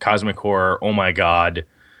cosmic horror. Oh my God,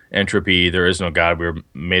 entropy. There is no God. We were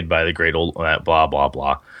made by the great old blah blah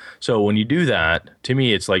blah. So when you do that, to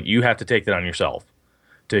me, it's like you have to take that on yourself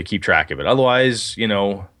to keep track of it. Otherwise, in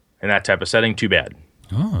that type of setting, too bad.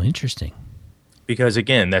 Oh, interesting. Because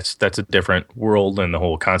again, that's a different world, and the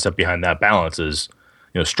whole concept behind that balance is,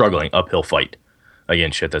 struggling uphill fight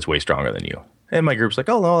against shit that's way stronger than you. And my group's like,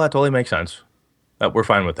 oh no, that totally makes sense. We're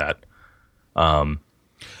fine with that.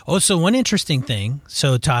 So one interesting thing.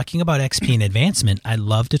 So talking about XP and advancement, I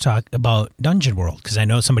love to talk about Dungeon World because I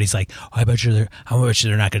know somebody's like, I bet you they're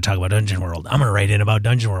not going to talk about Dungeon World. I'm going to write in about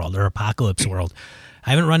Dungeon World or Apocalypse World. I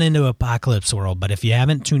haven't run into Apocalypse World, but if you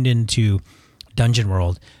haven't tuned into Dungeon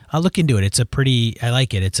World, I'll look into it. I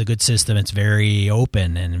like it. It's a good system. It's very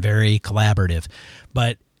open and very collaborative.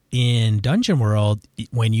 But in Dungeon World,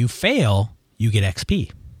 when you fail, you get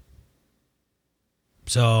XP.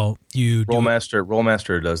 So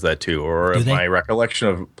Rollmaster does that too. Or my recollection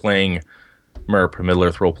of playing MERP,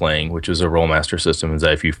 Middle-earth role-playing, which is a Rollmaster system, is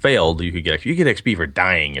that if you failed, you get XP for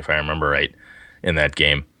dying, if I remember right, in that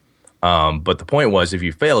game. But the point was, if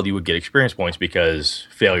you failed, you would get experience points because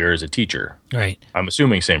failure is a teacher. Right. I'm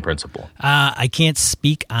assuming same principle. I can't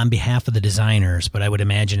speak on behalf of the designers, but I would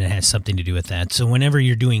imagine it has something to do with that. So whenever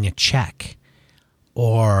you're doing a check,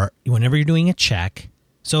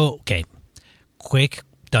 quick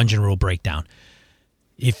dungeon rule breakdown.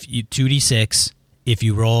 If you 2d6, if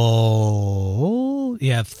you roll,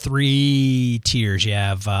 you have 3 tiers. You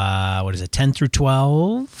have 10 through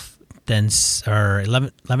 12. Then or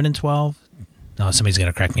 11 and 12. No, somebody's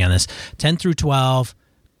going to correct me on this. 10 through 12,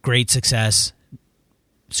 great success,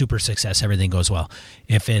 super success, everything goes well.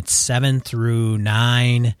 If it's 7 through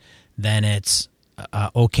 9, then it's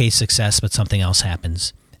okay success, but something else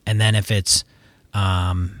happens. And then if it's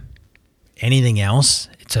anything else,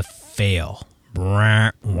 it's a fail,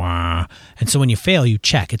 brah, wah. And so when you fail, you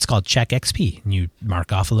check. It's called check XP. And you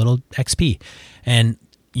mark off a little XP. And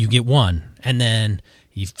you get 1. And then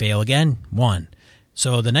you fail again, 1.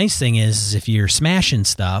 So the nice thing is if you're smashing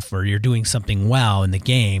stuff or you're doing something well in the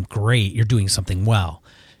game, great, you're doing something well.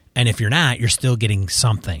 And if you're not, you're still getting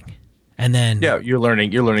something. And then you're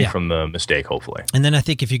learning from the mistake, hopefully. And then I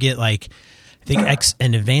think if you get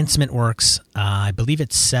an advancement works, I believe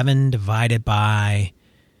it's 7 divided by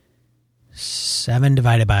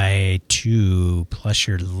 2 plus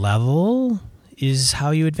your level is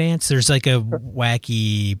how you advance. There's like a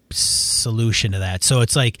wacky solution to that. So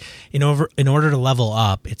it's like in order to level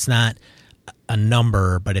up, it's not a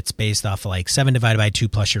number, but it's based off of like 7 divided by 2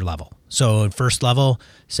 plus your level. So in first level,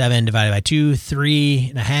 7 divided by 2,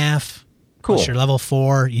 3.5. Cool. Plus your level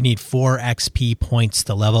 4. You need 4 XP points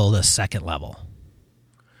to level the second level.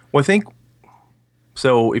 Well, I think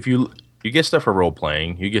so. If you get stuff for role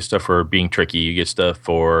playing, you get stuff for being tricky, you get stuff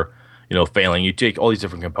for failing. You take all these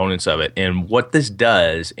different components of it, and what this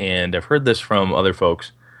does, and I've heard this from other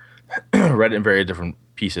folks, read it in very different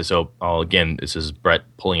pieces. So this is Brett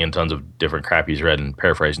pulling in tons of different crap he's read and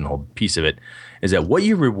paraphrasing the whole piece of it. Is that what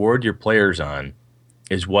you reward your players on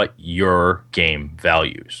is what your game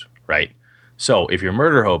values, right? So if you're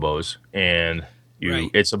murder hobos and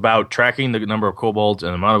it's about tracking the number of kobolds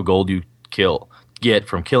and the amount of gold you get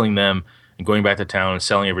from killing them and going back to town and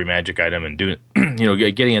selling every magic item and doing,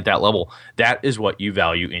 getting at that level, that is what you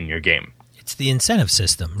value in your game. It's the incentive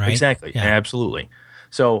system, right? Exactly. Yeah. Absolutely.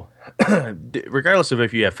 So regardless of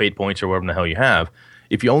if you have fate points or whatever the hell you have,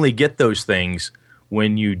 if you only get those things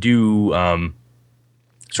when you do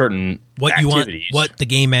certain activities. What the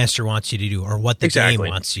game master wants you to do or what the game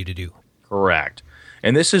wants you to do. Correct.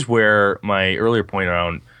 And this is where my earlier point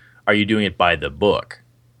around, are you doing it by the book?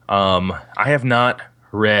 I have not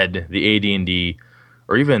read the AD&D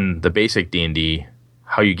or even the basic D&D,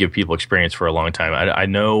 how you give people experience for a long time. I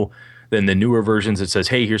know that in the newer versions it says,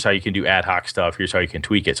 hey, here's how you can do ad hoc stuff. Here's how you can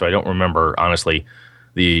tweak it. So I don't remember, honestly,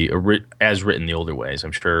 as written the older ways.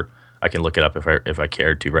 I'm sure I can look it up if I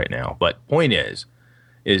cared to right now. But point is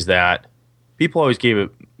that people always gave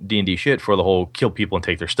it D&D shit for the whole kill people and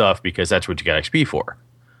take their stuff because that's what you got XP for.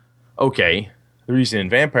 Okay, the reason in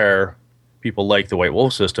Vampire people liked the White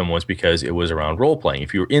Wolf system was because it was around role-playing.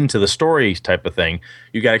 If you were into the story type of thing,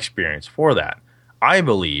 you got experience for that. I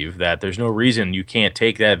believe that there's no reason you can't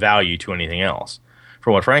take that value to anything else.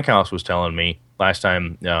 From what Frank House was telling me last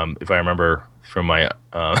time, if I remember from my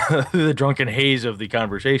the drunken haze of the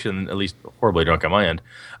conversation, at least horribly drunk on my end,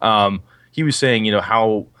 he was saying,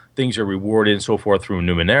 how things are rewarded and so forth through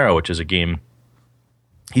Numenera, which is a game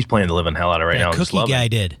he's playing the living hell out of right now. That cookie guy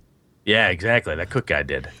did. Yeah, exactly. That cook guy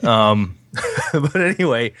did. But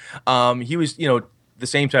anyway, he was, the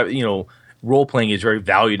same type, role-playing is very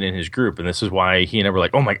valued in his group, and this is why he never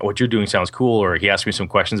like, oh my, what you're doing sounds cool, or he asked me some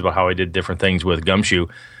questions about how I did different things with Gumshoe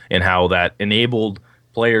and how that enabled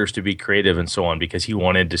players to be creative and so on, because he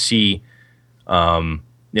wanted to see,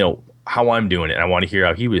 how I'm doing it. And I want to hear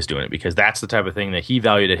how he was doing it, because that's the type of thing that he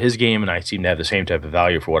valued at his game, and I seem to have the same type of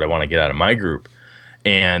value for what I want to get out of my group.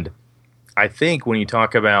 And I think when you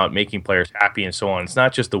talk about making players happy and so on, it's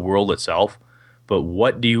not just the world itself, but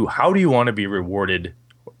how do you want to be rewarded,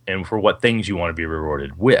 and for what things you want to be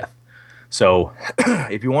rewarded with. So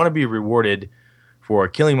if you want to be rewarded for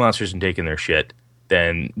killing monsters and taking their shit,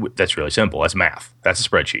 then that's really simple. That's math. That's a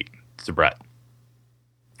spreadsheet. It's a Brett.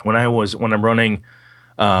 When I'm running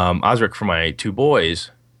Osric for my 2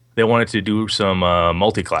 boys, they wanted to do some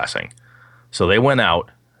multi-classing. So they went out.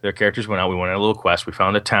 Their characters went out. We went on a little quest. We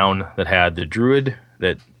found a town that had the druid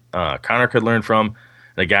that Connor could learn from,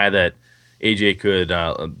 and a guy that AJ could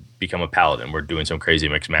become a paladin. We're doing some crazy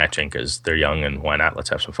mixed matching because they're young, and why not? Let's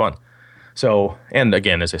have some fun. So, and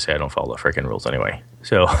again, as I say, I don't follow the freaking rules anyway.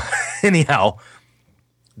 So anyhow,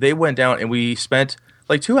 they went down, and we spent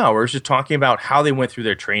like 2 hours just talking about how they went through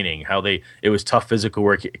their training, it was tough physical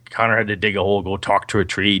work. Connor had to dig a hole, go talk to a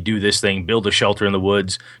tree, do this thing, build a shelter in the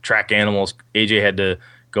woods, track animals. AJ had to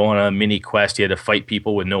go on a mini quest. He had to fight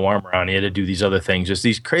people with no armor on. He had to do these other things, just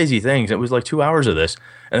these crazy things. It was like 2 hours of this.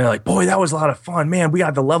 And they're like, boy, that was a lot of fun. Man, we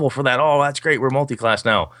got the level for that. Oh, that's great. We're multi-class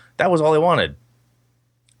now. That was all they wanted.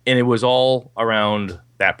 And it was all around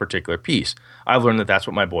that particular piece. I've learned that that's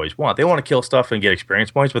what my boys want. They want to kill stuff and get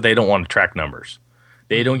experience points, but they don't want to track numbers.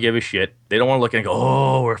 They don't give a shit. They don't want to look and go,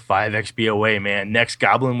 oh, we're 5 XP away, man. Next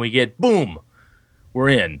goblin we get, boom, we're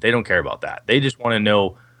in. They don't care about that. They just want to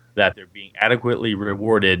know that they're being adequately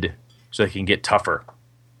rewarded so they can get tougher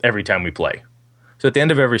every time we play. So at the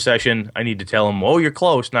end of every session, I need to tell them, oh, you're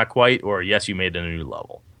close, not quite, or yes, you made it a new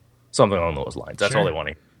level. Something along those lines. That's all they want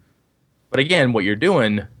to hear. But again, what you're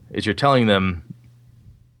doing is you're telling them,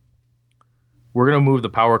 we're going to move the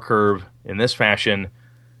power curve in this fashion,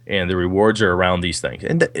 and the rewards are around these things.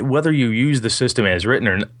 And whether you use the system as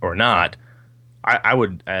written or not, I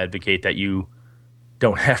would advocate that you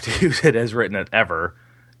don't have to use it as written ever,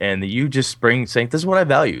 and that you just saying, this is what I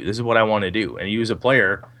value, this is what I want to do. And you as a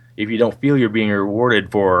player, if you don't feel you're being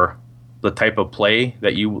rewarded for the type of play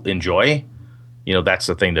that you enjoy, that's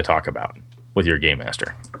the thing to talk about with your game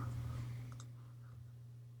master.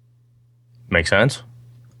 Make sense?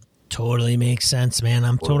 Totally makes sense, man.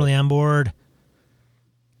 I'm totally on board.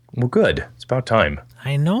 Well, good. It's about time.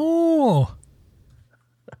 I know.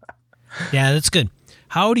 Yeah, that's good.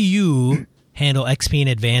 How do you handle XP and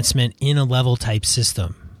advancement in a level type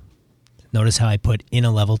system? Notice how I put in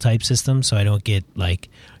a level type system so I don't get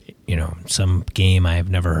some game I've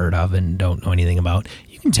never heard of and don't know anything about.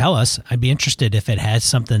 You can tell us. I'd be interested if it has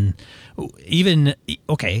something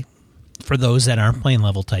for those that aren't playing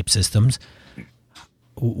level type systems.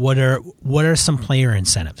 What are some player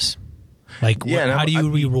incentives? How do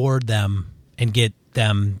you reward them and get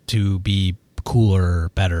them to be cooler,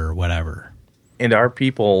 better, or whatever? And our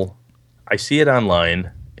people, I see it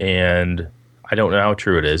online, and I don't know how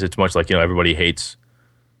true it is. It's much like, everybody hates,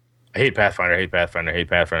 I hate Pathfinder.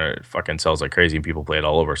 It fucking sells like crazy, and people play it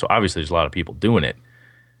all over. So obviously there's a lot of people doing it.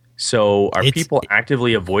 So are people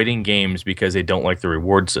actively avoiding games because they don't like the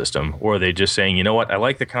reward system? Or are they just saying, you know what, I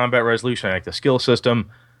like the combat resolution, I like the skill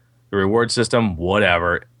system, the reward system,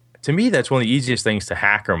 whatever. To me, that's one of the easiest things to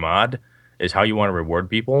hack or mod, is how you want to reward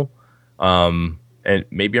people. And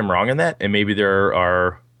maybe I'm wrong in that, and maybe there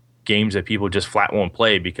are games that people just flat won't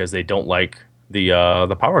play because they don't like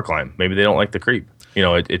the power climb. Maybe they don't like the creep.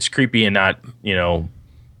 It's creepy and not,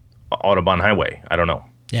 Autobahn Highway. I don't know.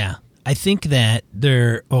 Yeah. I think that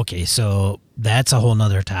so that's a whole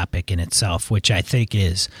nother topic in itself, which I think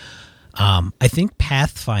is, I think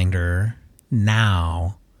Pathfinder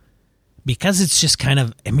now, because it's just kind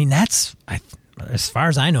of, as far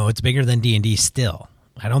as I know, it's bigger than D&D still.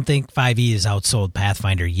 I don't think 5e has outsold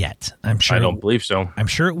Pathfinder yet. I don't believe so. I'm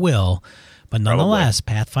sure it will, but nonetheless,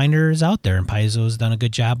 probably. Pathfinder is out there, and Paizo's done a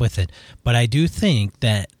good job with it. But I do think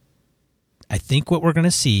what we're going to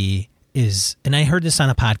see is, and I heard this on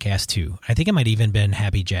a podcast too, I think it might even been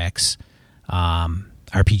Happy Jack's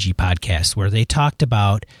RPG podcast, where they talked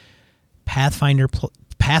about Pathfinder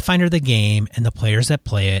the game, and the players that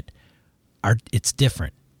play it it's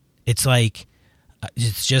different. It's like,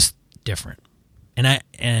 it's just different.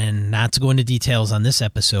 And not to go into details on this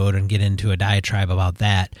episode and get into a diatribe about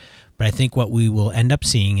that, but I think what we will end up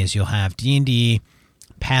seeing is you'll have D&D,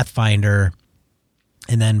 Pathfinder,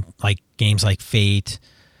 and then like games like Fate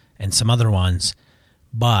and some other ones,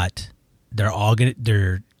 but they're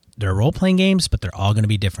role-playing games, but they're all going to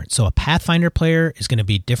be different. So a Pathfinder player is going to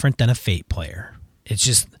be different than a Fate player. It's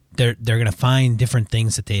just they're going to find different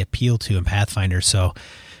things that they appeal to in Pathfinder. So,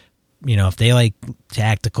 if they like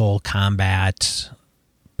tactical combat,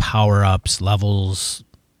 power-ups, levels,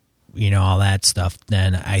 all that stuff,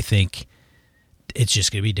 then I think it's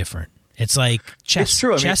just going to be different. It's like chess. It's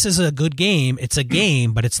true. Chess is a good game. It's a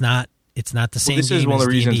game, but it's not the same game as This is one of the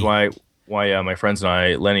reasons D&D. why my friends and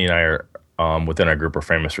I, Lenny and I, are within our group are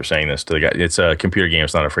famous for saying this to the guy. It's a computer game.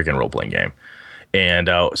 It's not a freaking role-playing game. And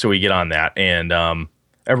so we get on that. And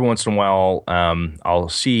every once in a while, I'll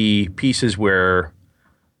see pieces where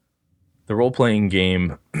the role-playing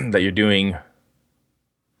game that you're doing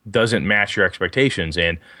doesn't match your expectations.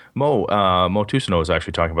 And Mo Tusino was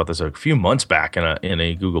actually talking about this a few months back in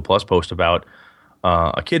a Google Plus post about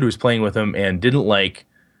a kid who was playing with him and didn't like.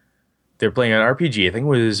 They're playing an RPG. I think it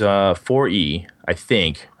was 4E. I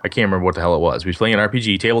can't remember what the hell it was. He was playing an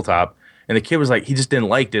RPG tabletop, and the kid was like, he just didn't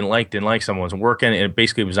like. Someone wasn't working, and it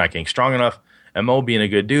basically was not getting strong enough. And Mo, being a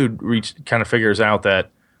good dude, kind of figures out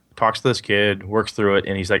that, talks to this kid, works through it,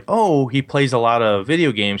 and he's like, oh, he plays a lot of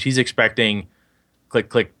video games. He's expecting click,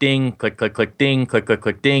 click, ding, click, click, click, ding, click, click,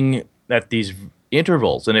 click, ding at these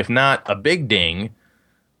intervals. And if not a big ding,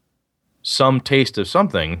 some taste of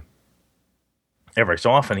something, every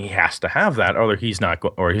so often he has to have that, or he's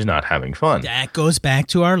not having fun. That goes back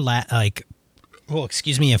to our a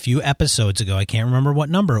few episodes ago. I can't remember what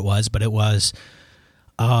number it was, but it was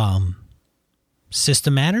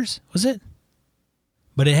System Matters, was it?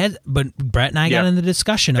 But Brett and I got in the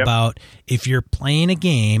discussion about, if you're playing a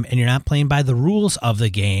game and you're not playing by the rules of the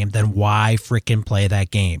game, then why freaking play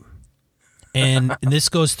that game? And this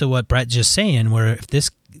goes to what Brett just saying, where if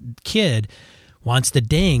this kid wants to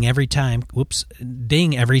ding every time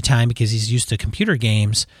because he's used to computer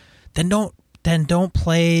games, then don't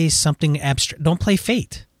play something abstract. Don't play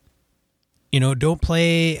Fate. Don't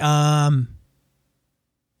play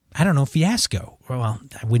I don't know, Fiasco. Well,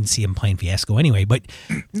 I wouldn't see him playing Fiasco anyway, but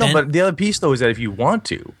no. But the other piece though is that if you want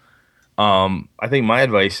to, I think my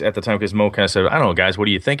advice at the time, because Mo kind of said, I don't know, guys, what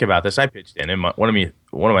do you think about this? I pitched in, and one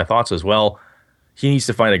of my thoughts as well. He needs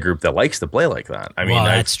to find a group that likes to play like that. I mean, well,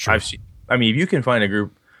 that's true. If you can find a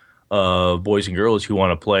group of boys and girls who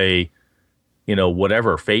want to play,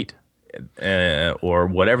 whatever Fate. Or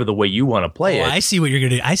whatever the way you want to play it. I see what you're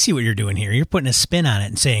gonna do. I see what you're doing here. You're putting a spin on it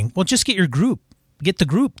and saying, "Well, just get the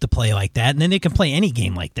group to play like that, and then they can play any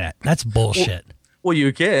game like that." That's bullshit. Well,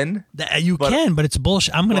 you can. But it's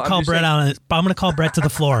bullshit. I'm going to call Brett on it. I'm going to call Brett to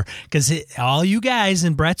the floor because all you guys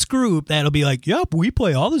in Brett's group, that'll be like, yep, we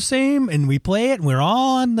play all the same and we play it and we're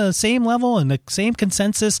all on the same level and the same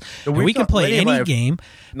consensus. And we can play any game.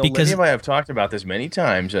 Because Lenny and I have talked about this many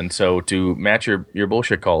times. And so to match your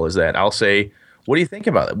bullshit call is that I'll say, what do you think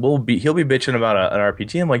about it? He'll be bitching about an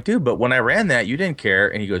RPG. I'm like, dude, but when I ran that, you didn't care.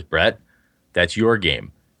 And he goes, Brett, that's your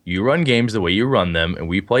game. You run games the way you run them, and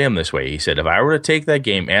we play them this way. He said, if I were to take that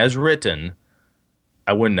game as written,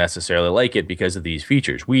 I wouldn't necessarily like it because of these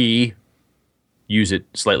features. We use it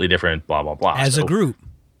slightly different, blah, blah, blah. As a group.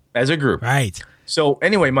 Right. So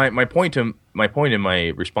anyway, my point in my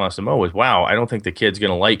response to Mo was, wow, I don't think the kid's going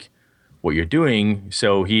to like what you're doing,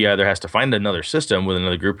 so he either has to find another system with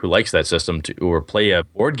another group who likes that system or play a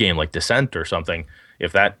board game like Descent or something,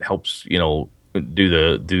 if that helps, do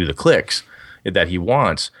the clicks that he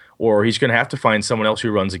wants, or he's going to have to find someone else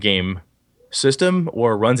who runs a game system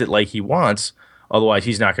or runs it like he wants. Otherwise,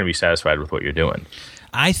 he's not going to be satisfied with what you're doing.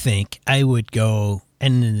 I think I would go,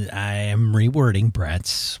 and I am rewording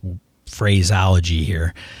Brett's phraseology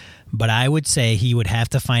here, but I would say he would have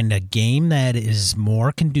to find a game that is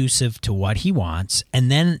more conducive to what he wants,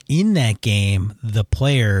 and then in that game, the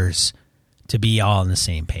players to be all on the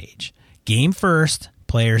same page. Game first,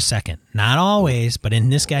 player second. Not always, but in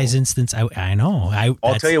this guy's instance, I know.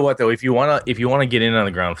 I'll tell you what, though, if you want to get in on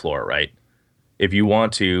the ground floor, right? If you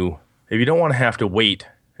don't want to have to wait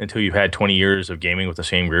until you've had 20 years of gaming with the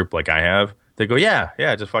same group like I have, they go, yeah,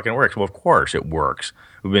 it just fucking works. Well, of course it works.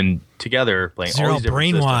 We've been together playing all these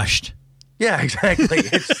different brainwashed. Systems. Yeah, exactly.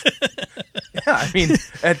 Yeah, I mean,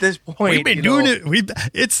 at this point, we've been doing it.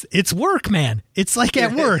 It's work, man. It's like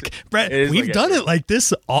at work, Brett. We've done it like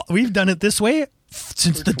this. We've done it this way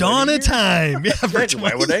since the dawn of time. Yeah,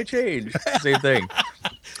 why would I change? Same thing.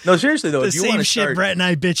 No, seriously though, the same shit Brett and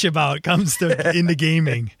I bitch about comes to into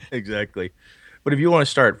gaming. Exactly. But if you want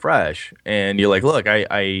to start fresh and you're like, look,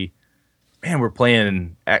 man, we're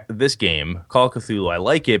playing this game, Call of Cthulhu. I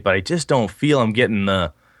like it, but I just don't feel I'm getting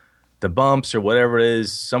the bumps or whatever it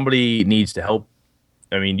is. Somebody needs to help.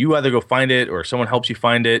 I mean, you either go find it or someone helps you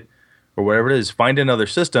find it or whatever it is. Find another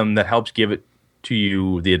system that helps give it to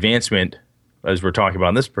you the advancement, as we're talking about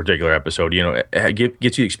in this particular episode. Gets you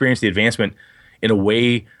to experience the advancement in a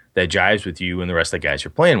way that jives with you and the rest of the guys you're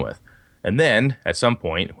playing with. And then at some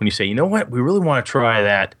point, when you say, you know what, we really want to try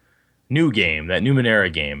that new game, that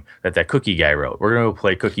Numenera game that Cookie guy wrote. We're going to go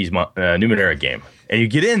play Cookie's Numenera game. And you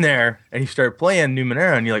get in there and you start playing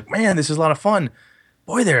Numenera and you're like, man, this is a lot of fun.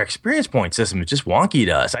 Boy, their experience point system is just wonky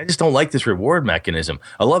to us. I just don't like this reward mechanism.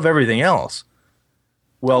 I love everything else.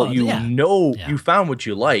 Well, you found what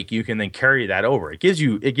you like. You can then carry that over. It gives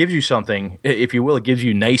you something, if you will. It gives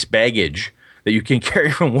you nice baggage that you can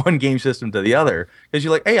carry from one game system to the other. Because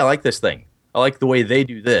you're like, hey, I like this thing. I like the way they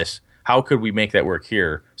do this. How could we make that work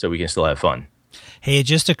here so we can still have fun? Hey, it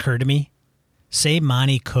just occurred to me. Say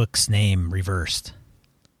Monty Cook's name reversed.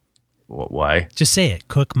 Why? Just say it.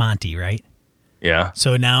 Cook Monty, right? Yeah.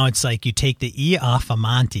 So now it's like you take the E off of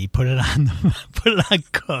Monty, put it on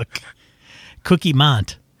Cook. Cookie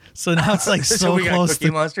Mont. So now it's like so close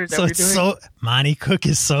to Monster. So Monty Cook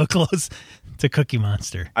is so close to Cookie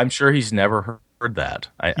Monster. I'm sure he's never heard that.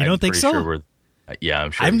 You don't think so? Sure yeah,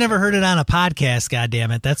 I'm sure. I've never heard it on a podcast. God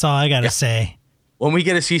damn it! That's all I gotta say. When we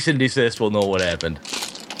get a cease and desist, we'll know what happened.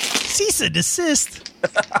 Cease and desist.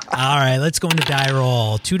 All right, let's go into die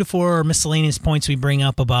roll. 2 to 4 miscellaneous points we bring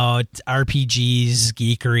up about RPGs,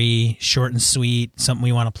 geekery, short and sweet, something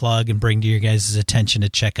we want to plug and bring to your guys' attention to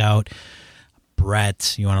check out.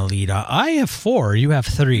 Brett, you want to lead? I have 4. You have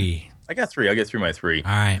 3. I got 3. I'll get through my 3.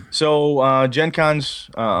 All right. So Gen Con's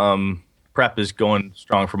prep is going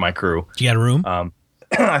strong for my crew. Do you got a room?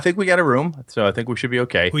 I think we got a room, so I think we should be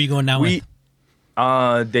okay. Who are you going down with?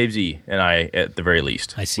 Dave Z and I, at the very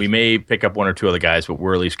least. I see. We may pick up 1 or 2 other guys, but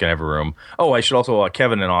we're at least going to have a room. Oh, I should also,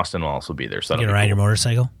 Kevin and Austin will also be there. So you going to ride your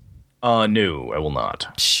motorcycle? No, I will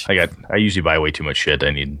not. I usually buy way too much shit.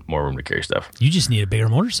 I need more room to carry stuff. You just need a bigger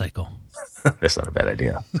motorcycle. That's not a bad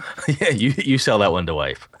idea. Yeah, you sell that one to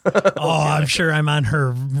wife. Oh, I'm sure I'm on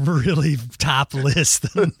her really top list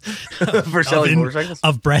for selling motorcycles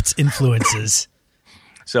of Brett's influences.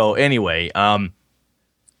 So anyway,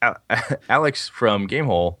 Alex from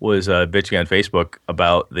Gamehole was bitching on Facebook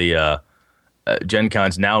about the Gen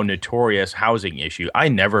Con's now notorious housing issue. I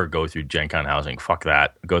never go through Gen Con housing. Fuck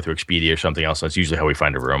that. Go through Expedia or something else. That's usually how we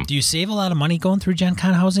find a room. Do you save a lot of money going through Gen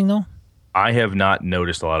Con housing, though? I have not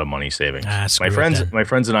noticed a lot of money savings. My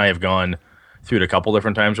friends and I have gone through it a couple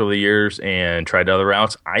different times over the years and tried other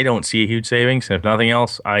routes. I don't see a huge savings. And if nothing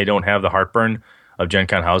else, I don't have the heartburn of Gen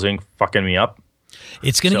Con housing fucking me up.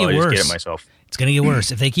 It's going to get worse. I just get it myself. It's going to get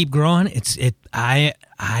worse. If they keep growing, I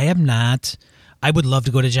am not. I would love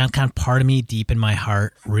to go to Gen Con. Part of me, deep in my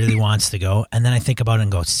heart, really wants to go. And then I think about it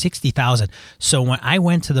and go, 60,000. So when I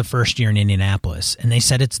went to the first year in Indianapolis, and they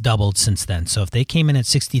said it's doubled since then. So if they came in at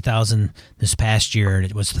 60,000 this past year,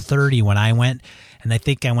 it was 30 when I went. And I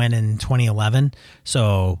think I went in 2011.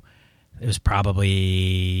 So it was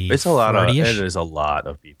probably It is a lot of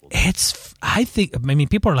people.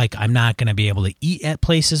 People are like, I'm not going to be able to eat at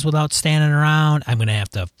places without standing around. I'm going to have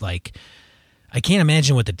to, I can't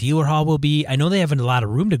imagine what the dealer hall will be. I know they have a lot of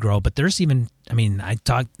room to grow, but there was another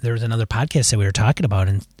podcast that we were talking about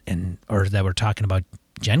that we're talking about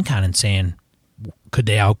Gen Con and saying, could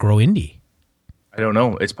they outgrow Indy? I don't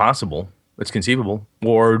know. It's possible. It's conceivable.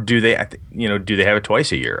 Or do they have it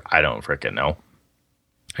twice a year? I don't freaking know.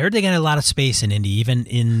 I heard they got a lot of space in Indy,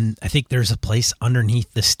 I think there's a place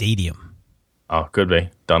underneath the stadium. Oh, could be.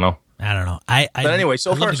 Don't know. I don't know. But anyway,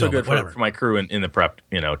 so far so good for my crew in the prep,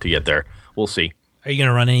 to get there. We'll see. Are you going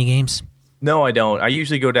to run any games? No, I don't. I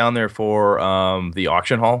usually go down there for the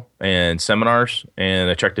auction hall and seminars, and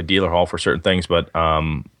I check the dealer hall for certain things. But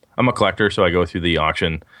I'm a collector, so I go through the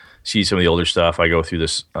auction, see some of the older stuff. I go through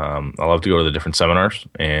this. I love to go to the different seminars,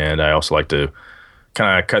 and I also like to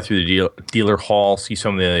kind of cut through the dealer hall, see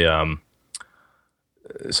some of the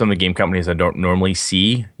game companies I don't normally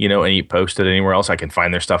see, any posted anywhere else. I can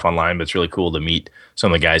find their stuff online, but it's really cool to meet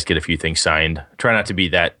some of the guys, get a few things signed. Try not to be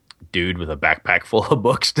that dude with a backpack full of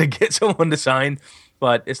books to get someone to sign,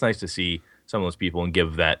 but it's nice to see some of those people and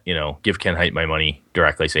give Ken Hite my money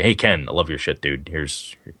directly. Say, hey Ken, I love your shit, dude.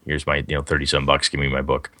 Here's my 30-some bucks. Give me my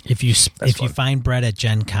book. If you find Brett at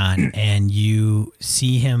Gen Con and you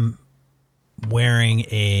see him wearing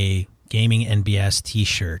a Gaming NBS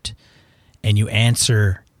t-shirt and you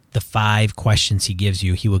answer the 5 questions he gives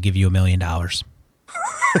you, he will give you $1 million. Nice.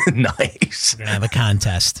 We're gonna have a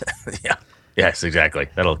contest. Yeah. Yes, exactly.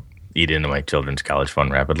 That'll eat into my children's college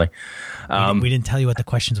fund rapidly. We didn't tell you what the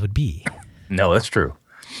questions would be. No, that's true.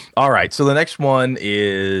 All right. So the next one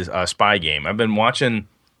is a spy game. I've been watching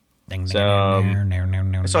I saw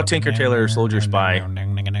Tinker Tailor Soldier Spy,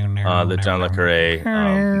 the John le Carré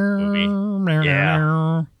movie.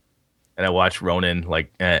 Yeah. And I watched Ronin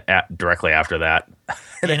directly after that.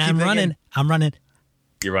 and I'm running.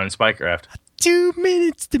 You're running Spycraft. 2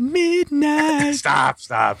 minutes to midnight. Stop.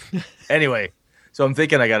 Anyway, so I'm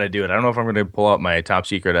thinking I got to do it. I don't know if I'm going to pull out my Top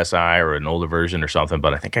Secret SI or an older version or something,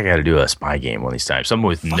 but I think I got to do a spy game one of these times. Something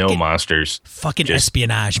with no monsters. Fucking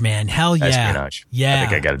espionage, man. Hell yeah. Espionage. Yeah. I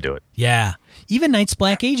think I got to do it. Yeah. Even Night's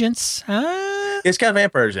Black Agents. It's got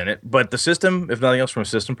vampires in it, but the system, if nothing else from a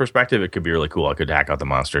system perspective, it could be really cool. I could hack out the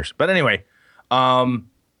monsters. But anyway, the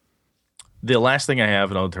last thing I have,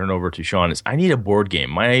 and I'll turn it over to Sean, is I need a board game.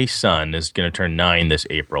 My son is going to turn 9 this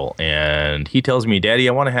April, and he tells me, Daddy,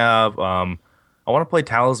 I want to play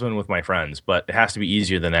Talisman with my friends, but it has to be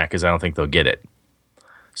easier than that because I don't think they'll get it.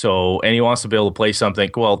 So, and he wants to be able to play something.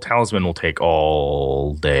 Well, Talisman will take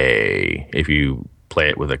all day if you play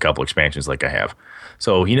it with a couple expansions like I have.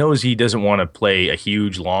 So he knows he doesn't want to play a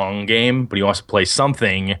huge, long game, but he wants to play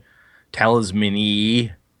something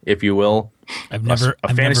Talisman-y, if you will. I've never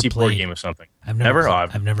fantasy played, board game or something. I've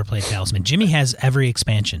never played Talisman. Jimmy has every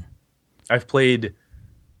expansion. I've played,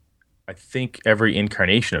 I think, every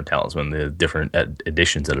incarnation of Talisman, the different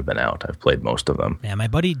editions that have been out. I've played most of them. Yeah, my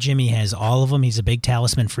buddy Jimmy has all of them. He's a big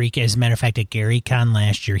Talisman freak. As a matter of fact, at GaryCon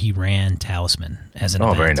last year, he ran Talisman as an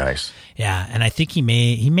event. Oh, very nice. Yeah, and I think he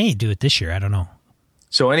may do it this year. I don't know.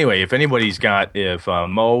 So anyway, if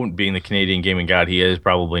Mo, being the Canadian gaming god he is,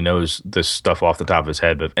 probably knows this stuff off the top of his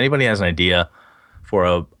head, but if anybody has an idea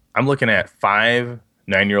I'm looking at 5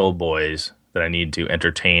 9-year-old boys that I need to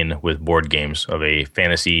entertain with board games of a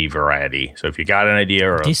fantasy variety. So if you got an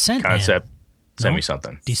idea or a concept, send me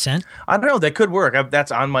something. Descent? I don't know. That could work.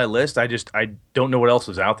 That's on my list. I don't know what else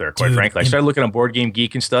is out there, quite frankly. I started looking at Board Game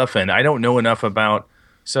Geek and stuff, and I don't know enough about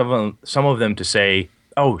some of them to say,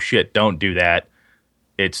 oh, shit, don't do that.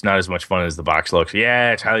 It's not as much fun as the box looks.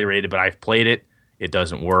 Yeah, it's highly rated, but I've played it. it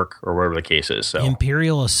doesn't work, or whatever the case is. So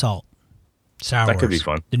Imperial Assault. Star Wars. That could be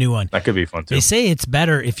fun. The new one. That could be fun too. They say it's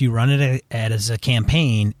better if you run it as a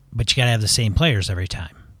campaign, but you got to have the same players every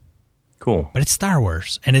time. Cool. But it's Star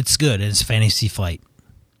Wars, and it's good. It's Fantasy Flight.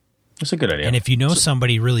 That's a good idea. And if you know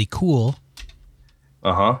somebody really cool,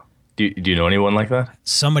 do you know anyone like that?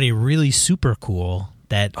 somebody really super cool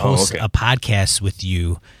that hosts a podcast with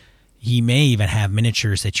you, he may even have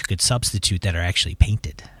miniatures that you could substitute that are actually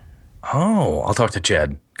painted. Oh, I'll talk to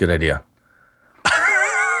Chad. Good idea.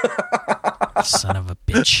 Son of a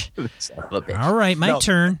bitch. Son of a bitch. All right, my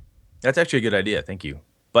turn. That's actually a good idea. Thank you.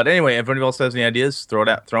 But anyway, if anybody else has any ideas, throw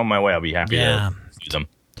them my way. I'll be happy to use them.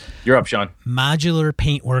 You're up, Sean. Modular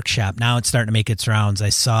Paint Workshop. Now it's starting to make its rounds. I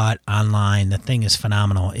saw it online. The thing is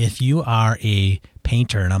phenomenal. If you are a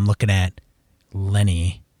painter, and I'm looking at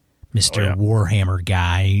Lenny, Mr. Warhammer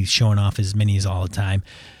guy, he's showing off his minis all the time.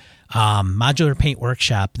 Modular Paint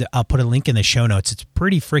Workshop. I'll put a link in the show notes. It's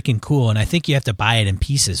pretty freaking cool, and I think you have to buy it in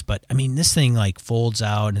pieces. But I mean, this thing like folds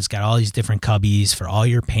out, and it's got all these different cubbies for all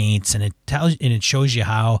your paints, and it shows you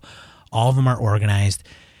how all of them are organized.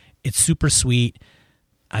 It's super sweet.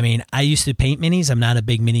 I mean, I used to paint minis. I'm not a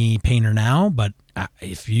big mini painter now, but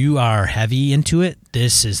if you are heavy into it,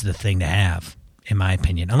 this is the thing to have, in my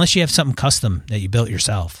opinion. Unless you have something custom that you built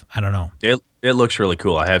yourself. I don't know. It looks really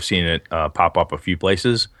cool. I have seen it pop up a few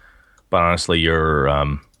places. But honestly, your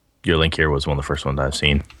link here was one of the first ones I've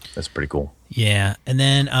seen. That's pretty cool. Yeah, and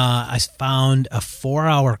then I found a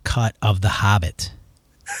 4-hour cut of The Hobbit.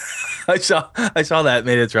 I saw that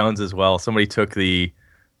made its rounds as well. Somebody took the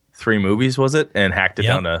 3 movies, was it, and hacked it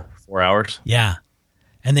down to 4 hours. Yeah,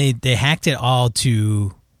 and they hacked it all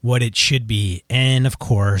to what it should be, and of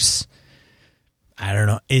course, I don't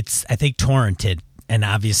know. It's I think torrented, and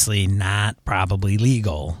obviously not probably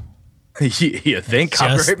legal. You think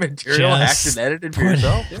copyright material hacked and edited for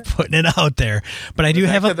yourself? Yeah. Putting it out there. But I do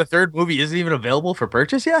have the third movie isn't even available for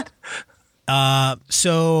purchase yet?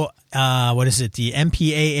 So what is it? The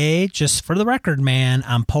MPAA, just for the record, man,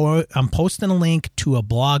 I'm posting a link to a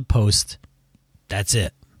blog post. That's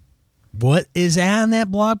it. What is on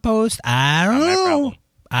that blog post? I don't know.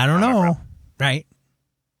 I don't know. Right.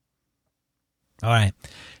 All right.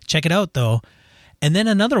 Check it out, though. And then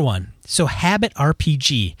another one. So Habit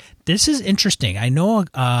RPG. This is interesting. I know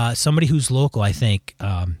somebody who's local, I think,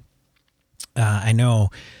 I know,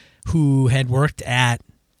 who had worked at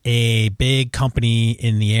a big company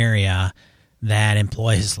in the area that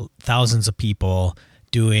employs thousands of people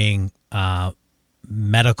doing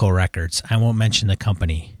medical records. I won't mention the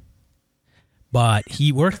company. But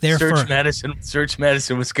he worked there Search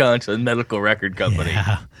Madison, Wisconsin medical record company.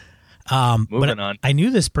 Yeah. Moving on. I knew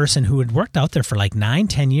this person who had worked out there for like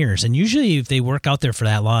 9-10 years. And usually if they work out there for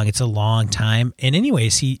that long, it's a long time. And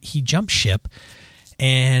anyways, he jumped ship.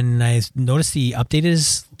 And I noticed he updated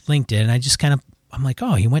his LinkedIn. And I just I'm like,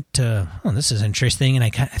 oh, he went to, this is interesting. And I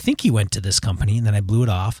think he went to this company. And then I blew it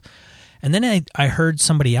off. And then I heard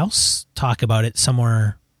somebody else talk about it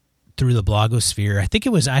somewhere through the blogosphere. I think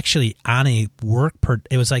it was actually on a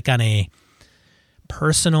it was like on a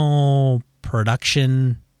personal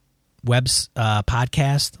production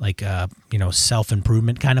podcast, like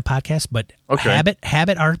self-improvement kind of podcast, but Habit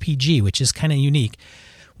RPG, which is kind of unique,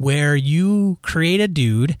 where you create a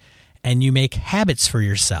dude and you make habits for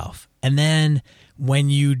yourself, and then when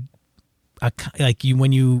you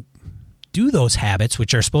do those habits,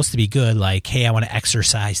 which are supposed to be good, like, hey, I want to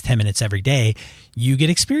exercise 10 minutes every day, you get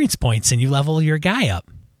experience points and you level your guy up.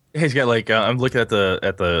 He's got like I'm looking at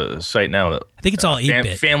the site now. I think it's all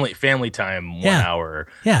 8-bit. Family time, 1 hour.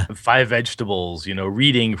 Yeah. 5 vegetables.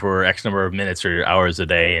 Reading for X number of minutes or hours a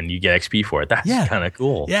day, and you get XP for it. That's kind of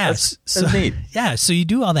cool. Yeah, that's neat. Yeah, so you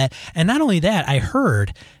do all that, and not only that, I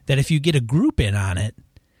heard that if you get a group in on it,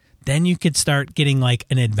 then you could start getting like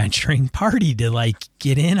an adventuring party to like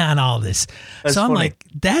get in on all this. That's so I'm funny. like,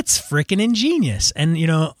 that's freaking ingenious, and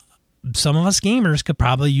some of us gamers could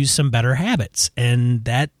probably use some better habits, and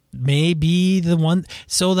that may be the one.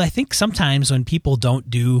 So I think sometimes when people don't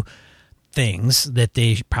do things that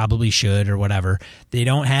they probably should or whatever, they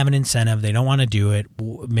don't have an incentive, they don't want to do it,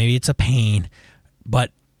 maybe it's a pain,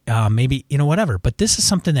 but maybe whatever. But this is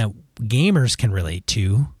something that gamers can relate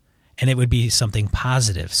to, and it would be something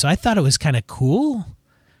positive. So I thought it was kind of cool,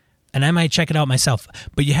 and I might check it out myself.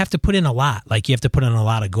 But you have to put in a lot. Like, you have to put in a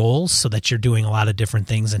lot of goals so that you're doing a lot of different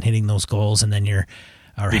things and hitting those goals, and then you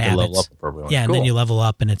can level up appropriately. Yeah, cool. And then you level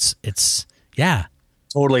up, and it's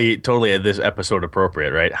totally this episode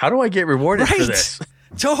appropriate, right? How do I get rewarded for this?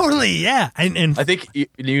 Totally, yeah. And I think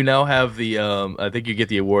you now have the I think you get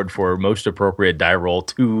the award for most appropriate die roll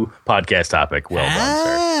to podcast topic. Well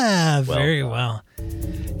done, sir. Very well.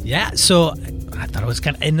 Yeah, so I thought it was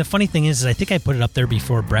kind of, and the funny thing is I think I put it up there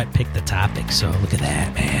before Brett picked the topic. So look at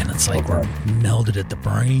that, man. It's like we're melded at the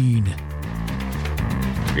brain.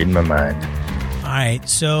 Reading my mind. All right,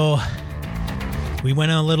 so we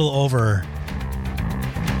went a little over.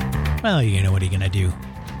 Well, you know, what are you going to do?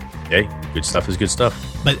 Hey, good stuff is good stuff.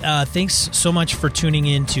 But thanks so much for tuning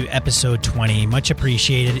in to episode 20. Much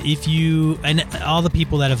appreciated. If you, and all the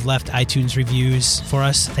people that have left iTunes reviews for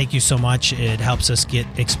us, thank you so much. It helps us get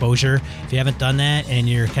exposure. If you haven't done that and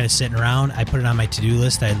you're kind of sitting around, I put it on my to-do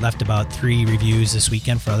list. I left about 3 reviews this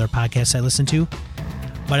weekend for other podcasts I listen to.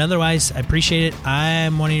 But otherwise, I appreciate it.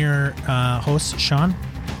 I'm one of your hosts, Sean.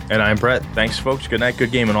 And I'm Brett. Thanks, folks. Good night.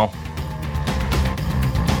 Good game and all.